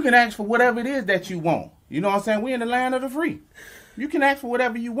 You can ask for whatever it is that you want. You know what I'm saying? We're in the land of the free. You can ask for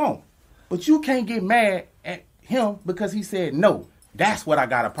whatever you want. But you can't get mad at him because he said no. That's what I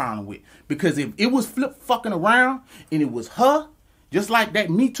got a problem with. Because if it was fucking around and it was her, just like that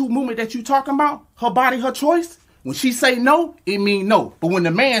Me Too movement that you talking about, her body, her choice, when she say no, it mean no. But when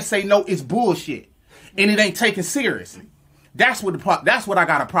the man say no, it's bullshit. And it ain't taken seriously. That's what I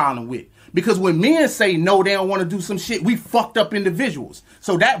got a problem with. Because when men say no, they don't want to do some shit, we fucked up individuals.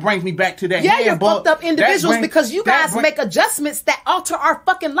 So that brings me back to that. Yeah, you're fucked up individuals because you guys make adjustments that alter our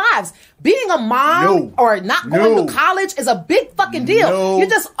fucking lives. Being a mom or not going to college is a big fucking deal. You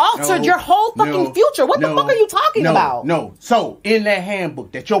just altered your whole fucking future. What the fuck are you talking about? No. So in that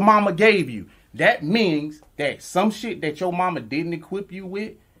handbook that your mama gave you, that means that some shit that your mama didn't equip you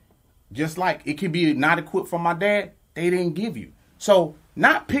with, just like it could be not equipped from my dad, they didn't give you. So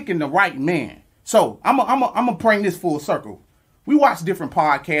not picking the right man. So I'm gonna bring this full circle. We watch different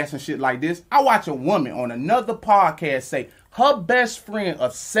podcasts and shit like this. I watch a woman on another podcast say her best friend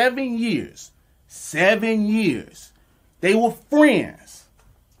of 7 years, they were friends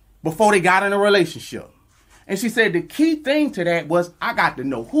before they got in a relationship. And she said the key thing to that was I got to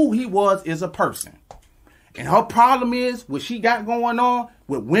know who he was as a person. And her problem is what she got going on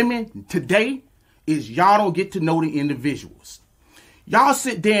with women today is y'all don't get to know the individuals. Y'all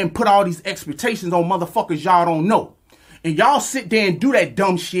sit there and put all these expectations on motherfuckers y'all don't know. And y'all sit there and do that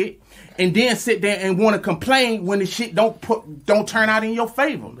dumb shit and then sit there and want to complain when the shit don't turn out in your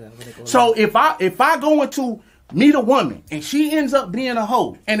favor. So if I go into meet a woman and she ends up being a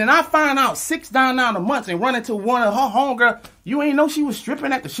hoe and then I find out 6 down a month and run into one of her homegirl, you ain't know she was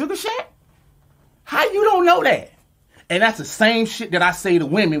stripping at the Sugar Shack? How you don't know that? And that's the same shit that I say to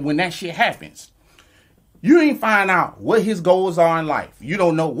women when that shit happens. You ain't find out what his goals are in life. You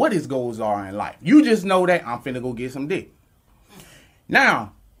don't know what his goals are in life. You just know that I'm finna go get some dick.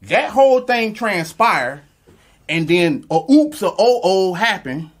 Now, that whole thing transpired, and then a oops or oh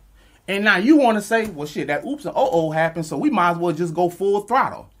happened, and now you want to say, well, shit, that oops or oh happened, so we might as well just go full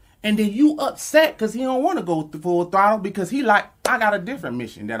throttle. And then you upset because he don't want to go full throttle because he like, I got a different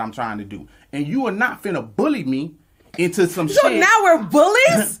mission that I'm trying to do. And you are not finna bully me into some shit. So now we're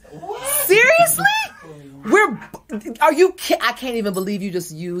bullies? Seriously? I can't even believe you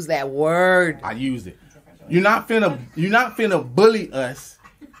just used that word. I used it. You're not finna bully us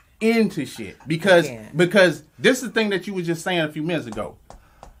into shit because this is the thing that you were just saying a few minutes ago.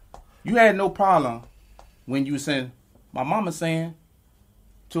 You had no problem when you were saying, my mama saying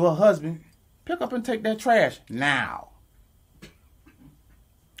to her husband, pick up and take that trash now.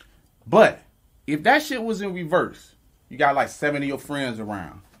 But if that shit was in reverse, you got like 7 of your friends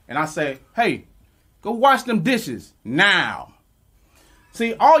around, and I say, hey, go wash them dishes now.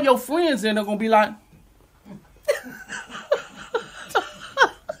 See, all your friends then are going to be like,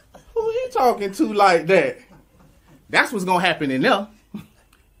 who he talking to like that? That's what's going to happen in there.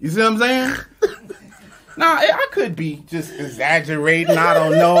 You see what I'm saying? Nah, I could be just exaggerating. I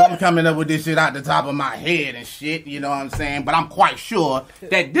don't know. I'm coming up with this shit out the top of my head and shit. You know what I'm saying? But I'm quite sure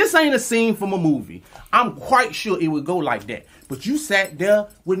that this ain't a scene from a movie. I'm quite sure it would go like that. But you sat there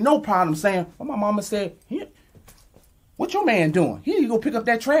with no problem saying, well, my mama said, what your man doing? He need to go pick up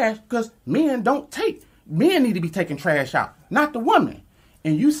that trash because men need to be taking trash out, not the woman.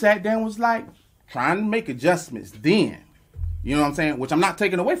 And you sat there and was like, trying to make adjustments then. You know what I'm saying? Which I'm not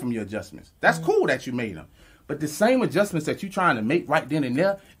taking away from your adjustments. That's cool that you made them. But the same adjustments that you trying to make right then and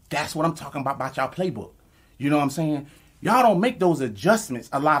there, that's what I'm talking about y'all playbook. You know what I'm saying? Y'all don't make those adjustments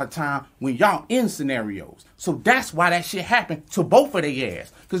a lot of time when y'all in scenarios. So that's why that shit happened to both of their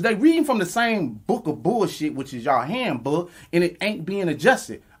ass. Because they reading from the same book of bullshit, which is y'all handbook, and it ain't being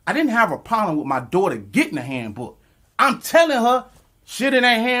adjusted. I didn't have a problem with my daughter getting a handbook. I'm telling her, shit in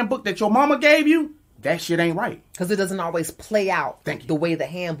that handbook that your mama gave you, that shit ain't right. Because it doesn't always play out the way the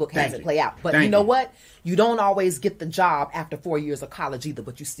handbook has it play out. But Thank you know you. what? You don't always get the job after 4 years of college either,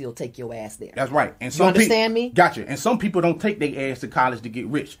 but you still take your ass there. That's right. And you understand me? Gotcha. And some people don't take their ass to college to get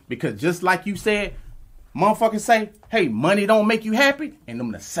rich. Because just like you said, motherfuckers say, hey, money don't make you happy. And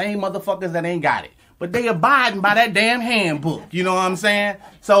them the same motherfuckers that ain't got it. But they abiding by that damn handbook. You know what I'm saying?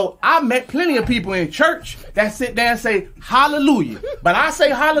 So I met plenty of people in church that sit there and say, hallelujah. But I say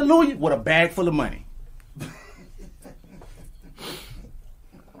hallelujah with a bag full of money.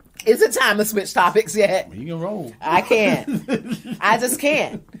 Is it time to switch topics yet? You can roll. I can't. I just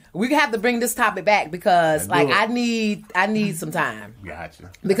can't. We have to bring this topic back because, I need some time.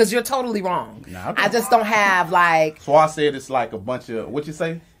 Gotcha. Because you're totally wrong. Nah, okay. I just don't have So I said it's like a bunch of what you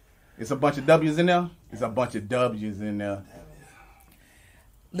say? It's a bunch of W's in there. It's a bunch of W's in there.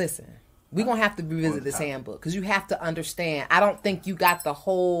 Listen. We're going to have to revisit this handbook because you have to understand. I don't think you got the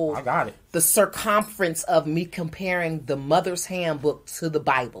whole... I got it. The circumference of me comparing the mother's handbook to the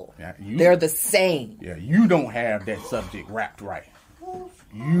Bible. Yeah, they're the same. Yeah, you don't have that subject wrapped right.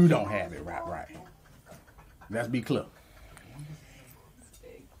 You don't have it wrapped right. Let's be clear.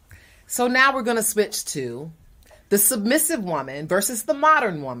 So now we're going to switch to the submissive woman versus the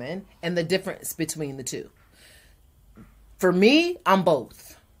modern woman and the difference between the two. For me, I'm both.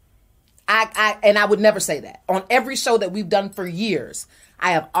 I would never say that. On every show that we've done for years,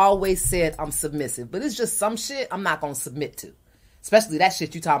 I have always said I'm submissive. But it's just some shit I'm not going to submit to. Especially that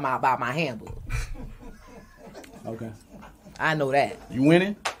shit you talking about my handbook. Okay. I know that. You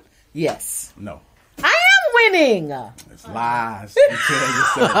winning? Yes. No. I am winning. It's lies. You tell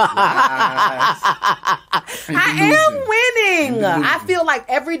yourself lies. I am winning. I feel like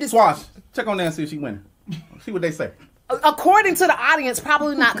every... Swash, check on there and see if she winning. See what they say. According to the audience,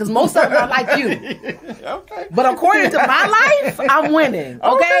 probably not, because most of them are like you. Okay. But according to my life, I'm winning.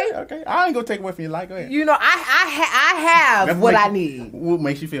 Okay? Okay. I ain't gonna take away from your life. Go ahead. You know, I have what I need. What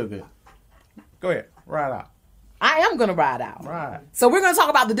makes you feel good? Go ahead. Ride out. I am going to ride out. Right. So we're going to talk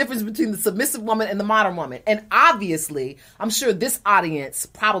about the difference between the submissive woman and the modern woman. And obviously, I'm sure this audience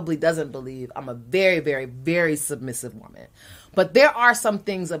probably doesn't believe I'm a very, very, very submissive woman. But there are some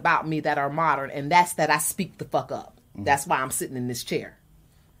things about me that are modern, and that's that I speak the fuck up. That's why I'm sitting in this chair.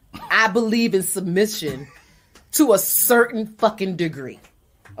 I believe in submission to a certain fucking degree.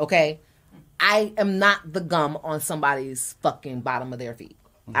 Okay? I am not the gum on somebody's fucking bottom of their feet.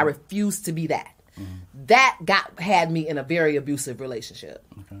 I refuse to be that. That had me in a very abusive relationship.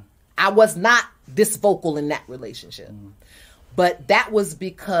 Okay. I was not this vocal in that relationship. But that was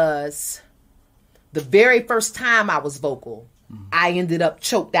because the very first time I was vocal, I ended up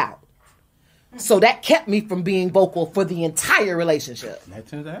choked out. So that kept me from being vocal for the entire relationship. That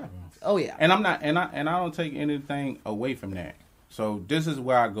tends to happen. Oh yeah. And I'm not, and I don't take anything away from that. So this is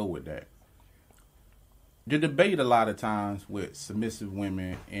where I go with that. The debate a lot of times with submissive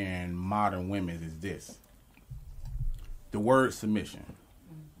women and modern women is this: the word submission.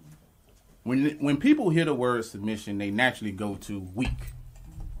 When people hear the word submission, they naturally go to weak.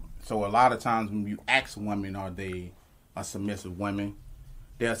 So a lot of times when you ask women, are they a submissive woman?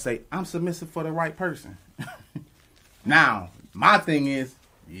 They'll say, I'm submissive for the right person. Now, my thing is,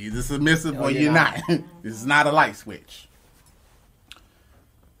 you're either submissive or you're not. This is not a light switch.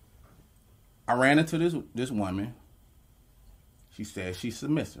 I ran into this woman. She said she's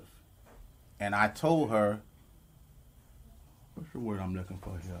submissive. And I told her, what's the word I'm looking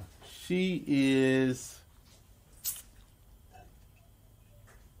for here? She is,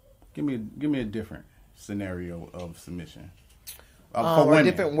 give me a different scenario of submission. For women,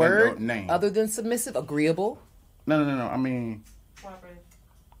 a different word name. Other than submissive, agreeable. No. I mean,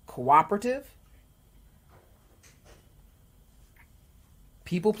 cooperative.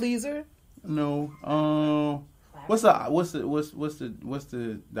 People pleaser. No. What's the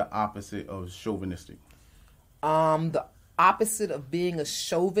opposite of chauvinistic? The opposite of being a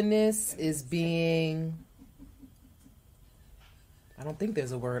chauvinist is being... I don't think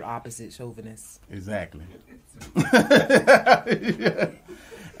there's a word opposite chauvinist. Exactly.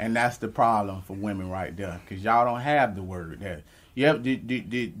 And that's the problem for women right there, because y'all don't have the word there. Yep.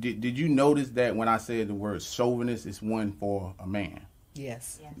 Did you notice that when I said the word chauvinist, it's one for a man?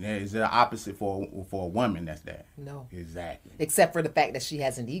 Yes. Is there an opposite for a woman that's that? No. Exactly. Except for the fact that she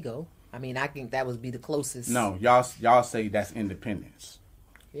has an ego. I mean, I think that would be the closest. No, y'all say that's independence.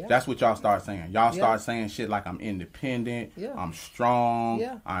 Yeah. That's what y'all start saying. Y'all start saying shit like I'm independent, I'm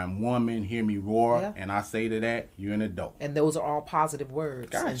strong, I'm woman, hear me roar, and I say to that, you're an adult. And those are all positive words.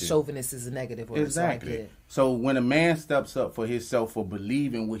 Gotcha. And chauvinist is a negative word. Exactly. So when a man steps up for himself for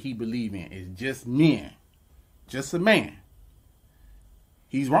believing what he believe in is just men, just a man,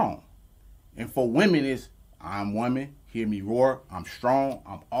 he's wrong. And for women is, I'm woman, hear me roar, I'm strong,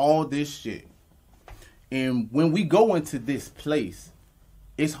 I'm all this shit. And when we go into this place,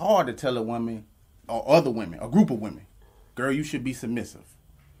 it's hard to tell a woman or other women, a group of women, girl, you should be submissive.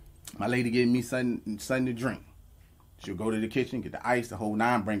 My lady gave me something to drink. She'll go to the kitchen, get the ice, the whole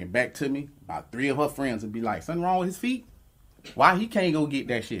nine, bring it back to me. About 3 of her friends would be like, something wrong with his feet? Why he can't go get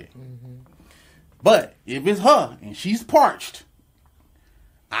that shit? Mm-hmm. But if it's her and she's parched,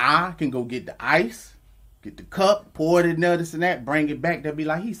 I can go get the ice, get the cup, pour it in there, this and that, bring it back. They'll be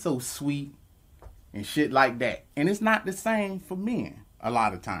like, he's so sweet and shit like that. And it's not the same for men a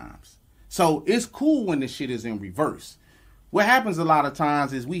lot of times. So it's cool when the shit is in reverse. What happens a lot of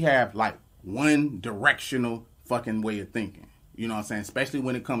times is we have like one directional fucking way of thinking. You know what I'm saying? Especially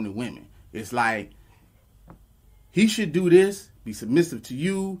when it comes to women. It's like, he should do this, be submissive to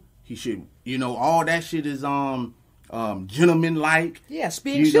you. He should, all that shit is gentleman-like. Yeah,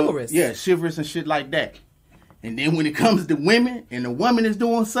 being chivalrous. Yeah, chivalrous and shit like that. And then when it comes to women and the woman is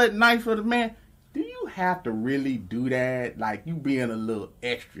doing something nice for the man, do you have to really do that? Like, you being a little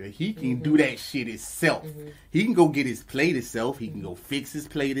extra. He can do that shit himself. He can go get his plate himself. He can go fix his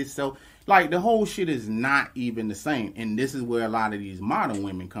plate himself. Like, the whole shit is not even the same. And this is where a lot of these modern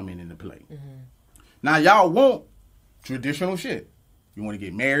women come into play. Now, y'all want traditional shit. You want to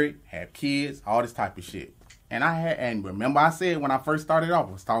get married, have kids, all this type of shit. And remember I said when I first started off,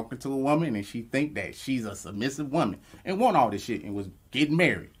 I was talking to a woman and she think that she's a submissive woman and want all this shit and was getting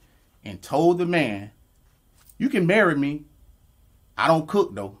married. And told the man, you can marry me. I don't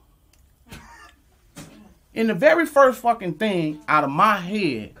cook, though. And the very first fucking thing out of my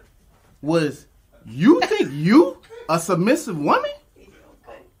head was, you think you a submissive woman?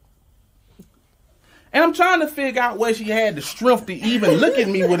 And I'm trying to figure out where she had the strength to even look at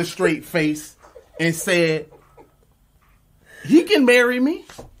me with a straight face and said, he can marry me.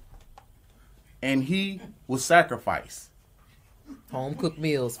 And he will sacrifice. Home cooked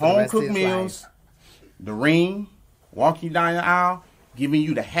meals. Home cooked meals, the ring, walk you down the aisle, giving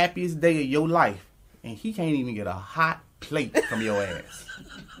you the happiest day of your life, and he can't even get a hot plate from your ass.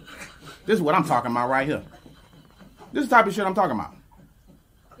 This is what I'm talking about right here. This is the type of shit I'm talking about.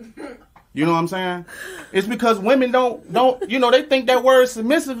 You know what I'm saying? It's because women don't they think that word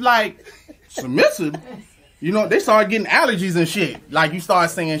submissive, like, submissive? They start getting allergies and shit. Like, you start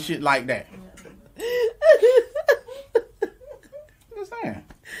saying shit like that.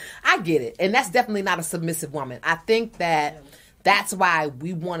 I get it. And that's definitely not a submissive woman. I think that that's why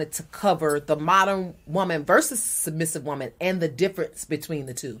we wanted to cover the modern woman versus submissive woman and the difference between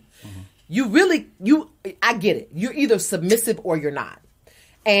the two. I get it. You're either submissive or you're not.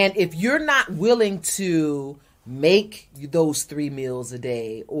 And if you're not willing to make those 3 meals a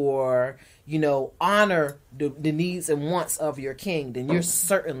day or, honor the needs and wants of your king, then you're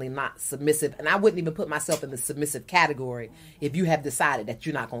certainly not submissive. And I wouldn't even put myself in the submissive category if you have decided that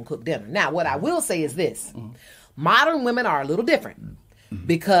you're not going to cook dinner. Now, what I will say is this. Modern women are a little different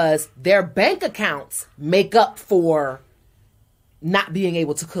because their bank accounts make up for not being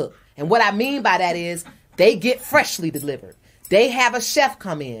able to cook. And what I mean by that is they get freshly delivered. They have a chef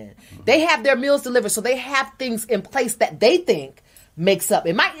come in. They have their meals delivered. So they have things in place that they think makes up.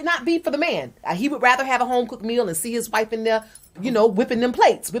 It might not be for the man. He would rather have a home cooked meal and see his wife in there, whipping them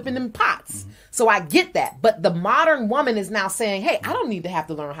plates, whipping them pots. So I get that. But the modern woman is now saying, hey, I don't need to have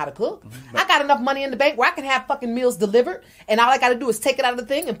to learn how to cook. I got enough money in the bank where I can have fucking meals delivered. And all I got to do is take it out of the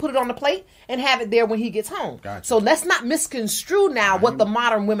thing and put it on the plate and have it there when he gets home. Gotcha. So let's not misconstrue now what the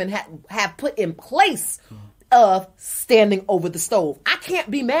modern women have put in place of standing over the stove. I can't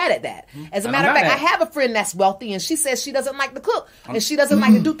be mad at that. As a matter of fact, I have a friend that's wealthy and she says she doesn't like to cook and she doesn't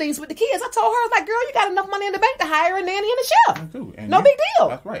like to do things with the kids. I told her, I was like, girl, you got enough money in the bank to hire a nanny and a chef. No big deal.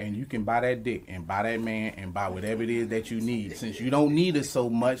 That's right. And you can buy that dick and buy that man and buy whatever it is that you need. Since you don't need it so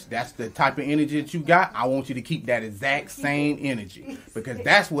much, that's the type of energy that you got. I want you to keep that exact same energy because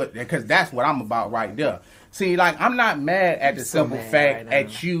that's what I'm about right there. See, like, I'm not mad at the simple fact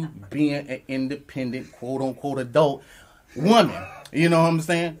at you being an independent, quote unquote, adult woman. You know what I'm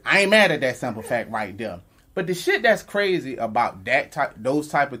saying? I ain't mad at that simple fact right there. But the shit that's crazy about those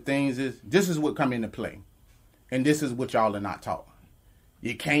type of things is this is what come into play. And this is what y'all are not taught.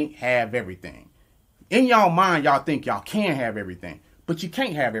 You can't have everything. In y'all mind, y'all think y'all can have everything. But you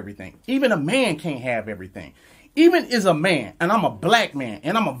can't have everything. Even a man can't have everything. Even as a man, and I'm a black man,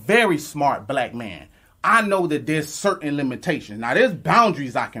 and I'm a very smart black man, I know that there's certain limitations. Now, there's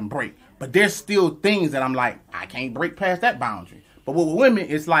boundaries I can break, but there's still things that I'm like, I can't break past that boundary. But with women,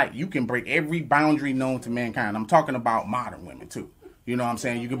 it's like you can break every boundary known to mankind. I'm talking about modern women, too. You know what I'm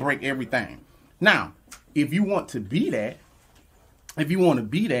saying? You can break everything. Now, if you want to be that,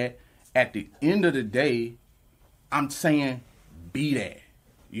 at the end of the day, I'm saying be that.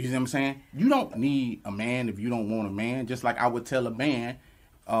 You see what I'm saying? You don't need a man if you don't want a man. Just like I would tell a man,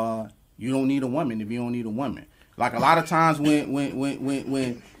 you don't need a woman if you don't need a woman. Like a lot of times when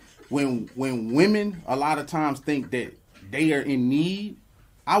women a lot of times think that they are in need,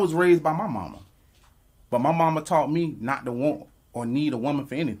 I was raised by my mama. But my mama taught me not to want or need a woman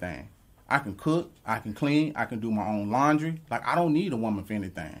for anything. I can cook, I can clean, I can do my own laundry. Like I don't need a woman for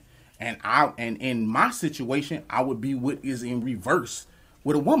anything. And in my situation, I would be what is in reverse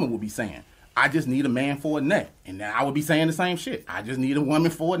what a woman would be saying. I just need a man for a nut. And then I would be saying the same shit. I just need a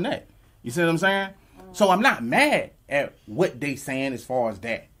woman for a nut. You see what I'm saying? So I'm not mad at what they saying as far as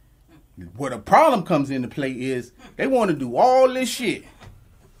that. Where the problem comes into play is they want to do all this shit.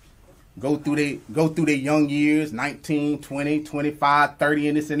 Go through their young years, 19, 20, 25, 30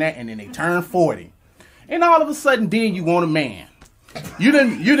 and this and that, and then they turn 40. And all of a sudden then you want a man. You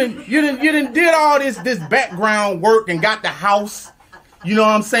done did all this background work and got the house. You know what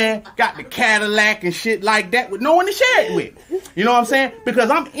I'm saying? Got the Cadillac and shit like that with no one to share it with. You know what I'm saying? Because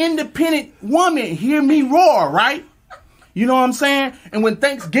I'm independent woman. Hear me roar, right? You know what I'm saying? And when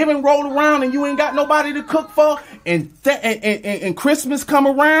Thanksgiving roll around and you ain't got nobody to cook for, and Christmas come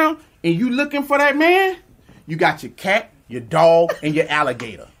around and you looking for that man, you got your cat, your dog, and your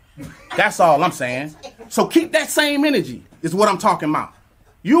alligator. That's all I'm saying. So keep that same energy is what I'm talking about.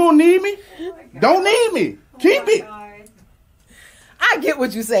 You don't need me? Don't need me. Keep it. I get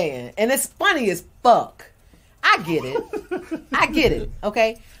what you're saying. And it's funny as fuck. I get it.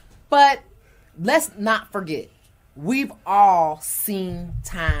 Okay? But let's not forget. We've all seen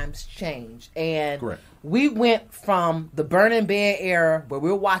times change. And correct. We went from the burning bed era where we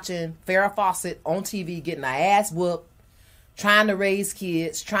were watching Farrah Fawcett on TV getting our ass whooped, trying to raise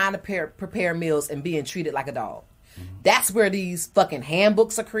kids, trying to prepare meals, and being treated like a dog. Mm-hmm. That's where these fucking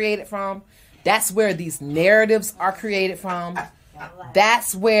handbooks are created from. That's where these narratives are created from.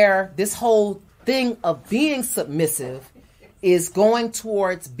 That's where this whole thing of being submissive is going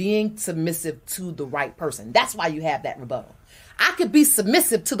towards being submissive to the right person. That's why you have that rebuttal. I could be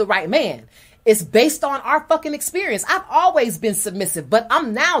submissive to the right man. It's based on our fucking experience. I've always been submissive, but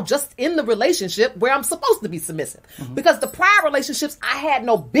I'm now just in the relationship where I'm supposed to be submissive. Mm-hmm. Because the prior relationships, I had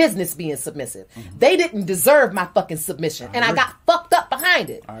no business being submissive. Mm-hmm. They didn't deserve my fucking submission. And I got fucked up behind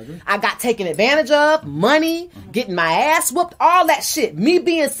it. I got taken advantage of, money, getting my ass whooped, all that shit. Me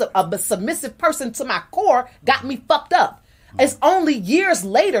being a submissive person to my core got me fucked up. It's only years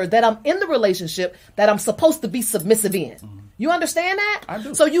later that I'm in the relationship that I'm supposed to be submissive in. You understand that? I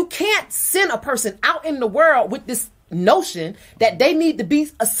do. So you can't send a person out in the world with this notion that they need to be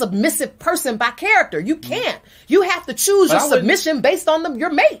a submissive person by character. You can't. You have to choose your submission based on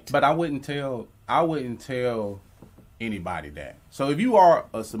your mate. But I wouldn't tell anybody that. So if you are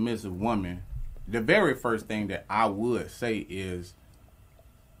a submissive woman, the very first thing that I would say is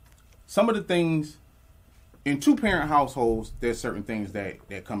some of the things in two-parent households, there's certain things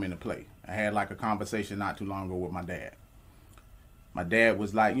that come into play. I had like a conversation not too long ago with my dad. My dad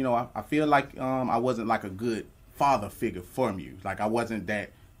was like, you know, I feel like I wasn't like a good father figure for you. Like I wasn't that,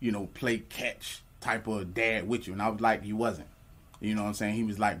 you know, play catch type of dad with you. And I was like, you wasn't. You know what I'm saying? He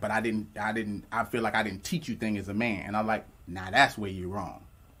was like, but I feel like I didn't teach you things as a man. And I'm like, nah, that's where you're wrong.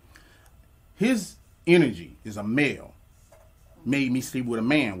 His energy as a male made me see what a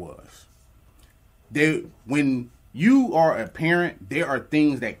man was. When you are a parent, there are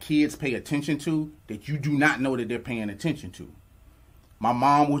things that kids pay attention to that you do not know that they're paying attention to. My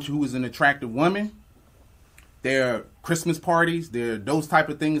mom, who was an attractive woman, there are Christmas parties, there are those type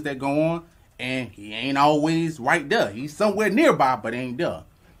of things that go on, and he ain't always right there. He's somewhere nearby, but ain't there.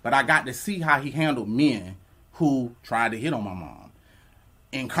 But I got to see how he handled men who tried to hit on my mom.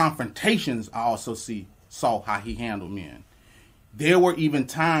 In confrontations, I also saw how he handled men. There were even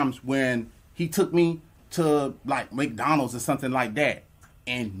times when he took me to like McDonald's or something like that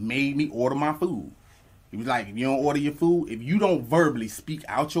and made me order my food. He was like, if you don't order your food, if you don't verbally speak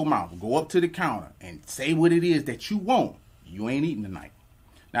out your mouth, go up to the counter and say what it is that you want, you ain't eating tonight.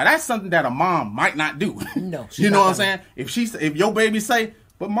 Now that's something that a mom might not do. No, you know what I'm saying? If your baby say,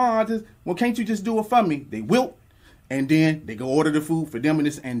 but mom, can't you just do it for me? They will, and then they go order the food for them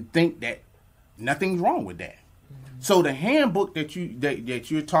and think that nothing's wrong with that. So the handbook that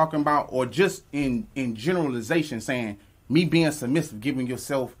you're talking about, or just in generalization, saying me being submissive, giving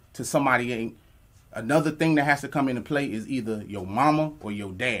yourself to somebody ain't. Another thing that has to come into play is either your mama or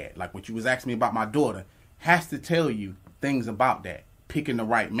your dad. Like what you was asking me about my daughter, has to tell you things about that, picking the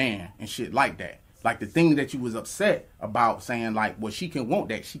right man and shit like that. Like the thing that you was upset about, saying like, well, she can want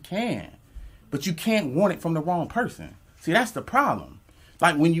that, she can, but you can't want it from the wrong person. See, that's the problem.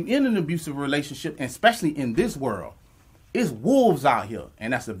 Like when you in an abusive relationship, and especially in this world, it's wolves out here,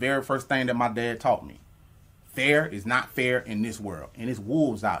 and that's the very first thing that my dad taught me. Fair is not fair in this world, and it's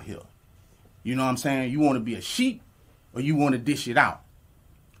wolves out here. You know what I'm saying? You want to be a sheep or you want to dish it out.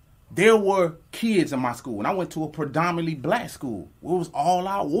 There were kids in my school, and I went to a predominantly black school where it was all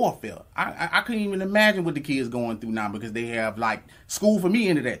out warfare. I couldn't even imagine what the kids going through now, because they have like, school for me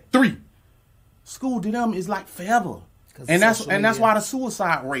ended at 3. School to them is like forever. And that's why the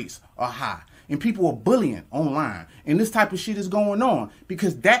suicide rates are high. And people are bullying online. And this type of shit is going on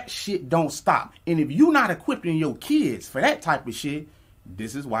because that shit don't stop. And if you're not equipping your kids for that type of shit,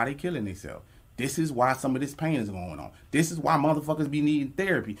 this is why they killing themselves. This is why some of this pain is going on. This is why motherfuckers be needing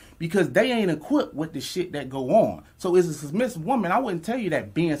therapy, because they ain't equipped with the shit that go on. So as a submissive woman, I wouldn't tell you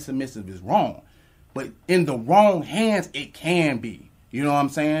that being submissive is wrong. But in the wrong hands, it can be. You know what I'm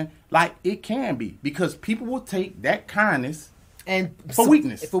saying? Like, it can be. Because people will take that kindness for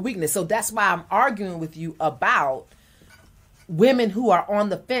weakness. For weakness. So that's why I'm arguing with you about women who are on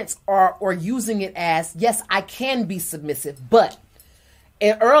the fence or using it as, yes, I can be submissive, but...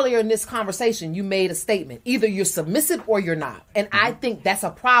 And earlier in this conversation, you made a statement. Either you're submissive or you're not. And I think that's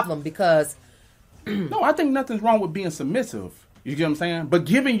a problem because... No, I think nothing's wrong with being submissive. You get what I'm saying? But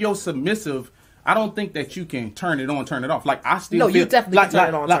giving your submissive, I don't think that you can turn it on, turn it off. Like, I still No, you definitely can turn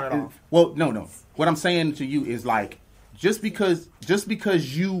it on, turn it off. Well, no. What I'm saying to you is like, just because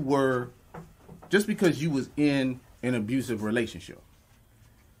you was in an abusive relationship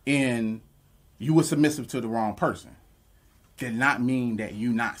and you were submissive to the wrong person, did not mean that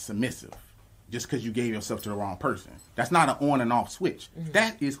you're not submissive just because you gave yourself to the wrong person. That's not an on and off switch. Mm-hmm.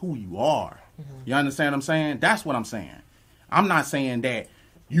 That is who you are. Mm-hmm. You understand what I'm saying? That's what I'm saying. I'm not saying that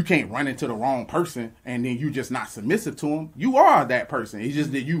you can't run into the wrong person and then you just not submissive to him. You are that person. It's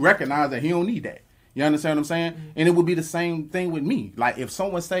just that you recognize that he don't need that. You understand what I'm saying? Mm-hmm. And it would be the same thing with me. Like if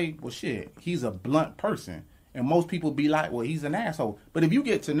someone say, well, shit, he's a blunt person. And most people be like, well, he's an asshole. But if you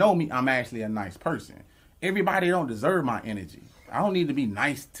get to know me, I'm actually a nice person. Everybody don't deserve my energy. I don't need to be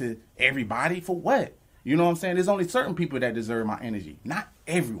nice to everybody. For what? You know what I'm saying? There's only certain people that deserve my energy. Not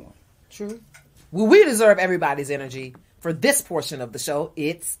everyone. True. Well, we deserve everybody's energy. For this portion of the show,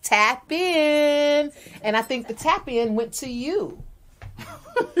 it's Tap In. And I think the Tap In went to you.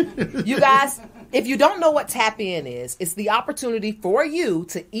 You guys, if you don't know what Tap In is, it's the opportunity for you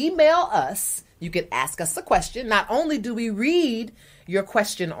to email us. You can ask us a question. Not only do we read your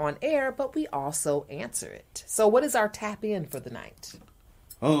question on air, but we also answer it. So what is our Tap In for the night?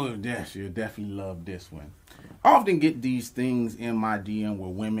 Oh, yes, you'll definitely love this one. I often get these things in my DM where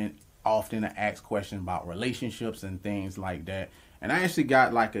women often ask questions about relationships and things like that. And I actually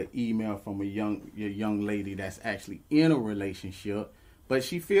got like an email from a young lady that's actually in a relationship, but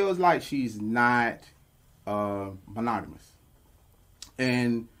she feels like she's not monogamous.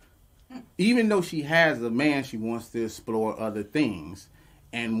 And even though she has a man, she wants to explore other things.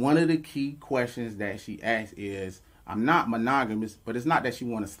 And one of the key questions that she asks is, I'm not monogamous, but it's not that she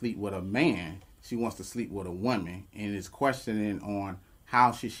wants to sleep with a man. She wants to sleep with a woman. And is questioning on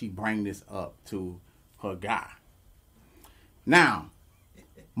how should she bring this up to her guy. Now,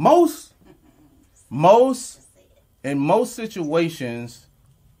 in most situations,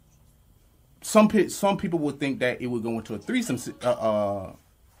 some people would think that it would go into a threesome.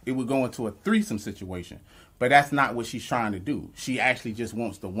 It would go into a threesome situation, but that's not what she's trying to do. She actually just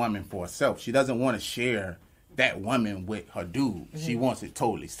wants the woman for herself. She doesn't want to share that woman with her dude. Mm-hmm. She wants it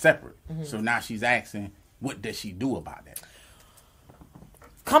totally separate. Mm-hmm. So now she's asking, what does she do about that?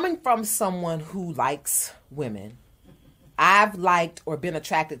 Coming from someone who likes women, I've liked or been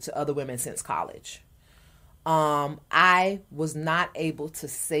attracted to other women since college. I was not able to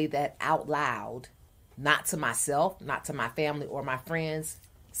say that out loud, not to myself, not to my family or my friends.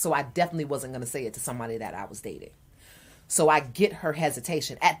 So I definitely wasn't going to say it to somebody that I was dating. So I get her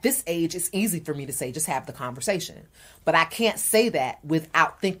hesitation. At this age, it's easy for me to say, just have the conversation. But I can't say that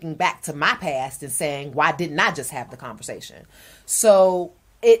without thinking back to my past and saying, why didn't I just have the conversation? So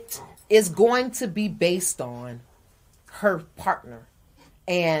it is going to be based on her partner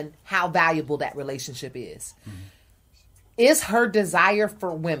and how valuable that relationship is. Mm-hmm. Is her desire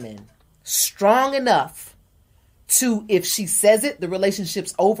for women strong enough to, if she says it, the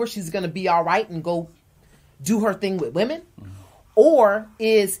relationship's over, she's going to be all right and go do her thing with women? Mm-hmm. Or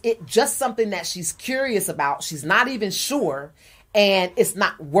is it just something that she's curious about, she's not even sure, and it's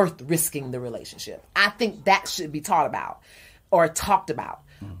not worth risking the relationship? I think that should be taught about or talked about.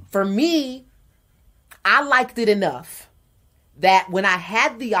 Mm-hmm. For me, I liked it enough that when I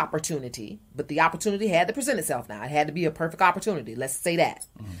had the opportunity, but the opportunity had to present itself now. It had to be a perfect opportunity. Let's say that.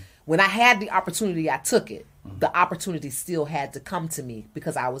 Mm-hmm. When I had the opportunity, I took it. Mm-hmm. The opportunity still had to come to me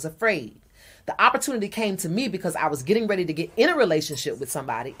because I was afraid. The opportunity came to me because I was getting ready to get in a relationship with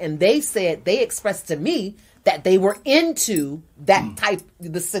somebody, and they expressed to me that they were into that type,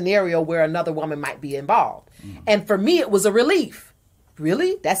 the scenario where another woman might be involved. Mm-hmm. And for me, it was a relief.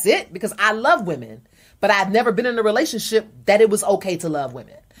 Really? That's it? Because I love women. But I've never been in a relationship that it was okay to love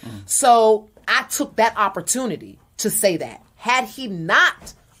women. Mm. So I took that opportunity to say that. Had he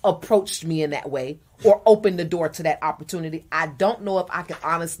not approached me in that way or opened the door to that opportunity, I don't know if I can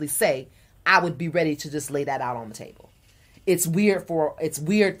honestly say I would be ready to just lay that out on the table. It's weird for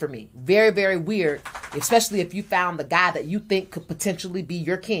me. Very, very weird, especially if you found the guy that you think could potentially be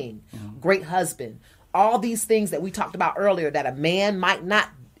your king, great husband, all these things that we talked about earlier that a man might not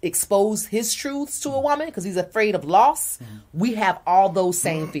expose his truths to a woman because he's afraid of loss. We have all those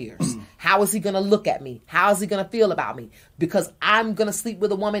same fears. How is he going to look at me? How is he going to feel about me? Because I'm going to sleep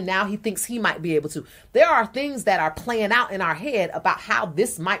with a woman now, he thinks he might be able to. There are things that are playing out in our head about how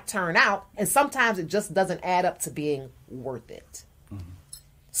this might turn out, and sometimes it just doesn't add up to being worth it.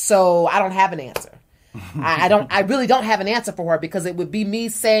 So I don't have an answer. I really don't have an answer for her, because it would be me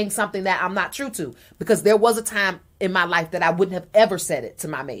saying something that I'm not true to, because there was a time in my life that I wouldn't have ever said it to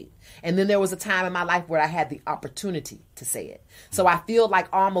my mate. And then there was a time in my life where I had the opportunity to say it. So I feel like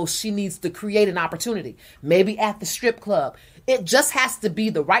almost she needs to create an opportunity, maybe at the strip club. It just has to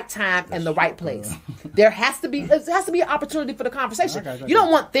be the right time and the right place. There has to be an opportunity for the conversation. You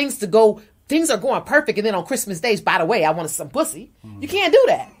don't want things are going perfect, and then on Christmas days, by the way, I wanted some pussy. You can't do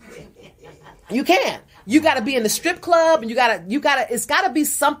that. You can't. You got to be in the strip club, and it's got to be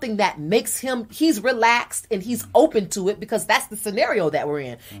something that makes he's relaxed and he's open to it, because that's the scenario that we're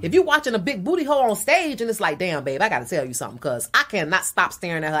in. If you're watching a big booty hole on stage and it's like, damn, babe, I got to tell you something, because I cannot stop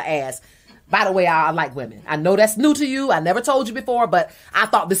staring at her ass. By the way, I like women. I know that's new to you. I never told you before, but I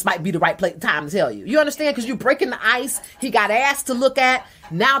thought this might be the right time to tell you. You understand? Because you're breaking the ice. He got ass to look at.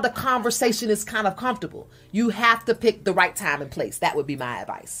 Now the conversation is kind of comfortable. You have to pick the right time and place. That would be my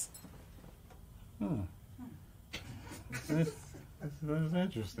advice. That's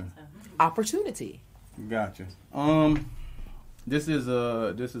interesting. Opportunity. Gotcha. This is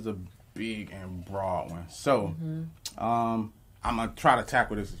a big and broad one. So, I'm gonna try to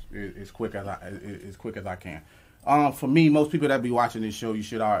tackle this as quick as I can. For me, most people that be watching this show,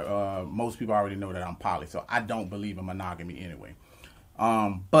 most people already know that I'm poly, so I don't believe in monogamy anyway.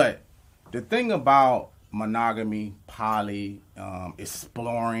 But the thing about monogamy, poly,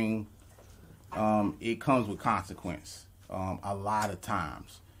 exploring, it comes with consequence a lot of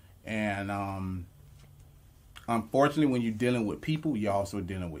times. And unfortunately, when you're dealing with people, you're also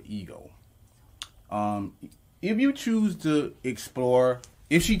dealing with ego. If you choose to explore,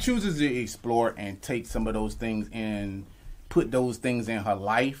 if she chooses to explore and take some of those things and put those things in her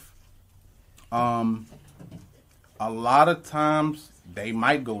life, a lot of times they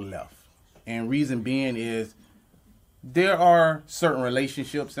might go left. And reason being is there are certain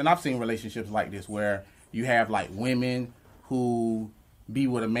relationships, and I've seen relationships like this where you have like women who be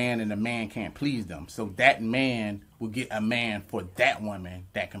with a man and the man can't please them. So that man will get a man for that woman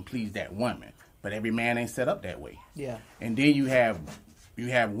that can please that woman. But every man ain't set up that way. Yeah. And then you have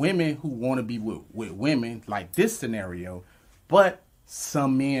women who want to be with women like this scenario, but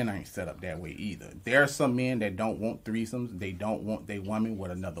some men ain't set up that way either. There are some men that don't want threesomes. They don't want their woman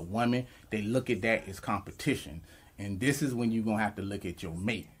with another woman. They look at that as competition. And this is when you're going to have to look at your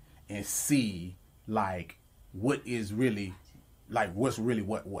mate and see, like, what is really, like, what's really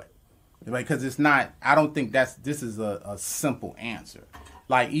what. Because it's not, I don't think this is a simple answer.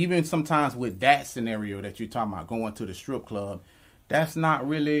 like even sometimes with that scenario that you're talking about, going to the strip club, that's not a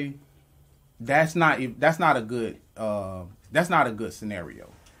good scenario.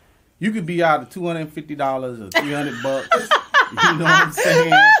 You could be out of $250 or $300. You know what I'm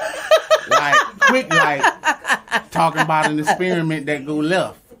saying? Like quick, like talking about an experiment that go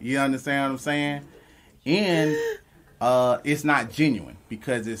left. You understand what I'm saying? And it's not genuine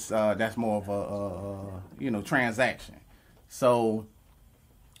because it's that's more of a transaction. So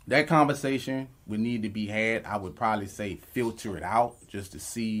that conversation would need to be had. I would probably say filter it out just to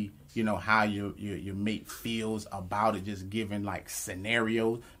see, how your mate feels about it. Just giving like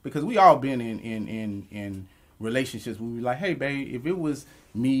scenarios, because we all been in relationships where we like, hey babe, if it was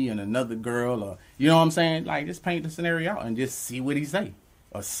me and another girl, or you know what I'm saying, like just paint the scenario out and just see what he say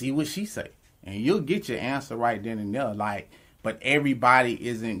or see what she say, and you'll get your answer right then and there. Like, but everybody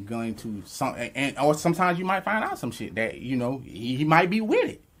isn't going to or sometimes you might find out some shit that he might be with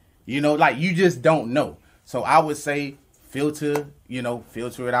it. Like you just don't know. So I would say filter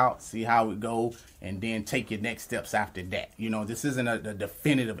it out, see how it go, and then take your next steps after that. This isn't a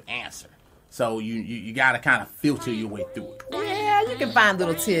definitive answer. So you got to kind of filter your way through it. Yeah, you can find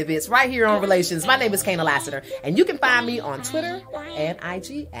little tidbits right here on Relations. My name is Kaynah Lassiter, and you can find me on Twitter and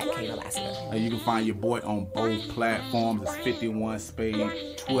IG at Kaynah Lassiter. And you can find your boy on both platforms. It's 51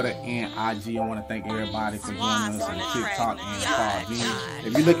 Spade, Twitter and IG. I want to thank everybody for joining us on TikTok and Podbean.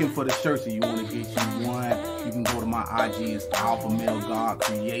 If you're looking for the shirts and you want to get you one, you can go to my IG. It's Alpha Male God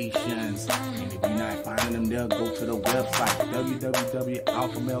Creations. And if you're not finding them there, go to the website,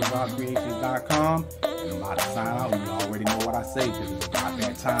 www.alphamalegodcreations.com. And I'm about to sign out. You already know what I say, because it's about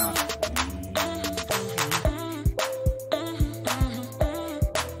that time.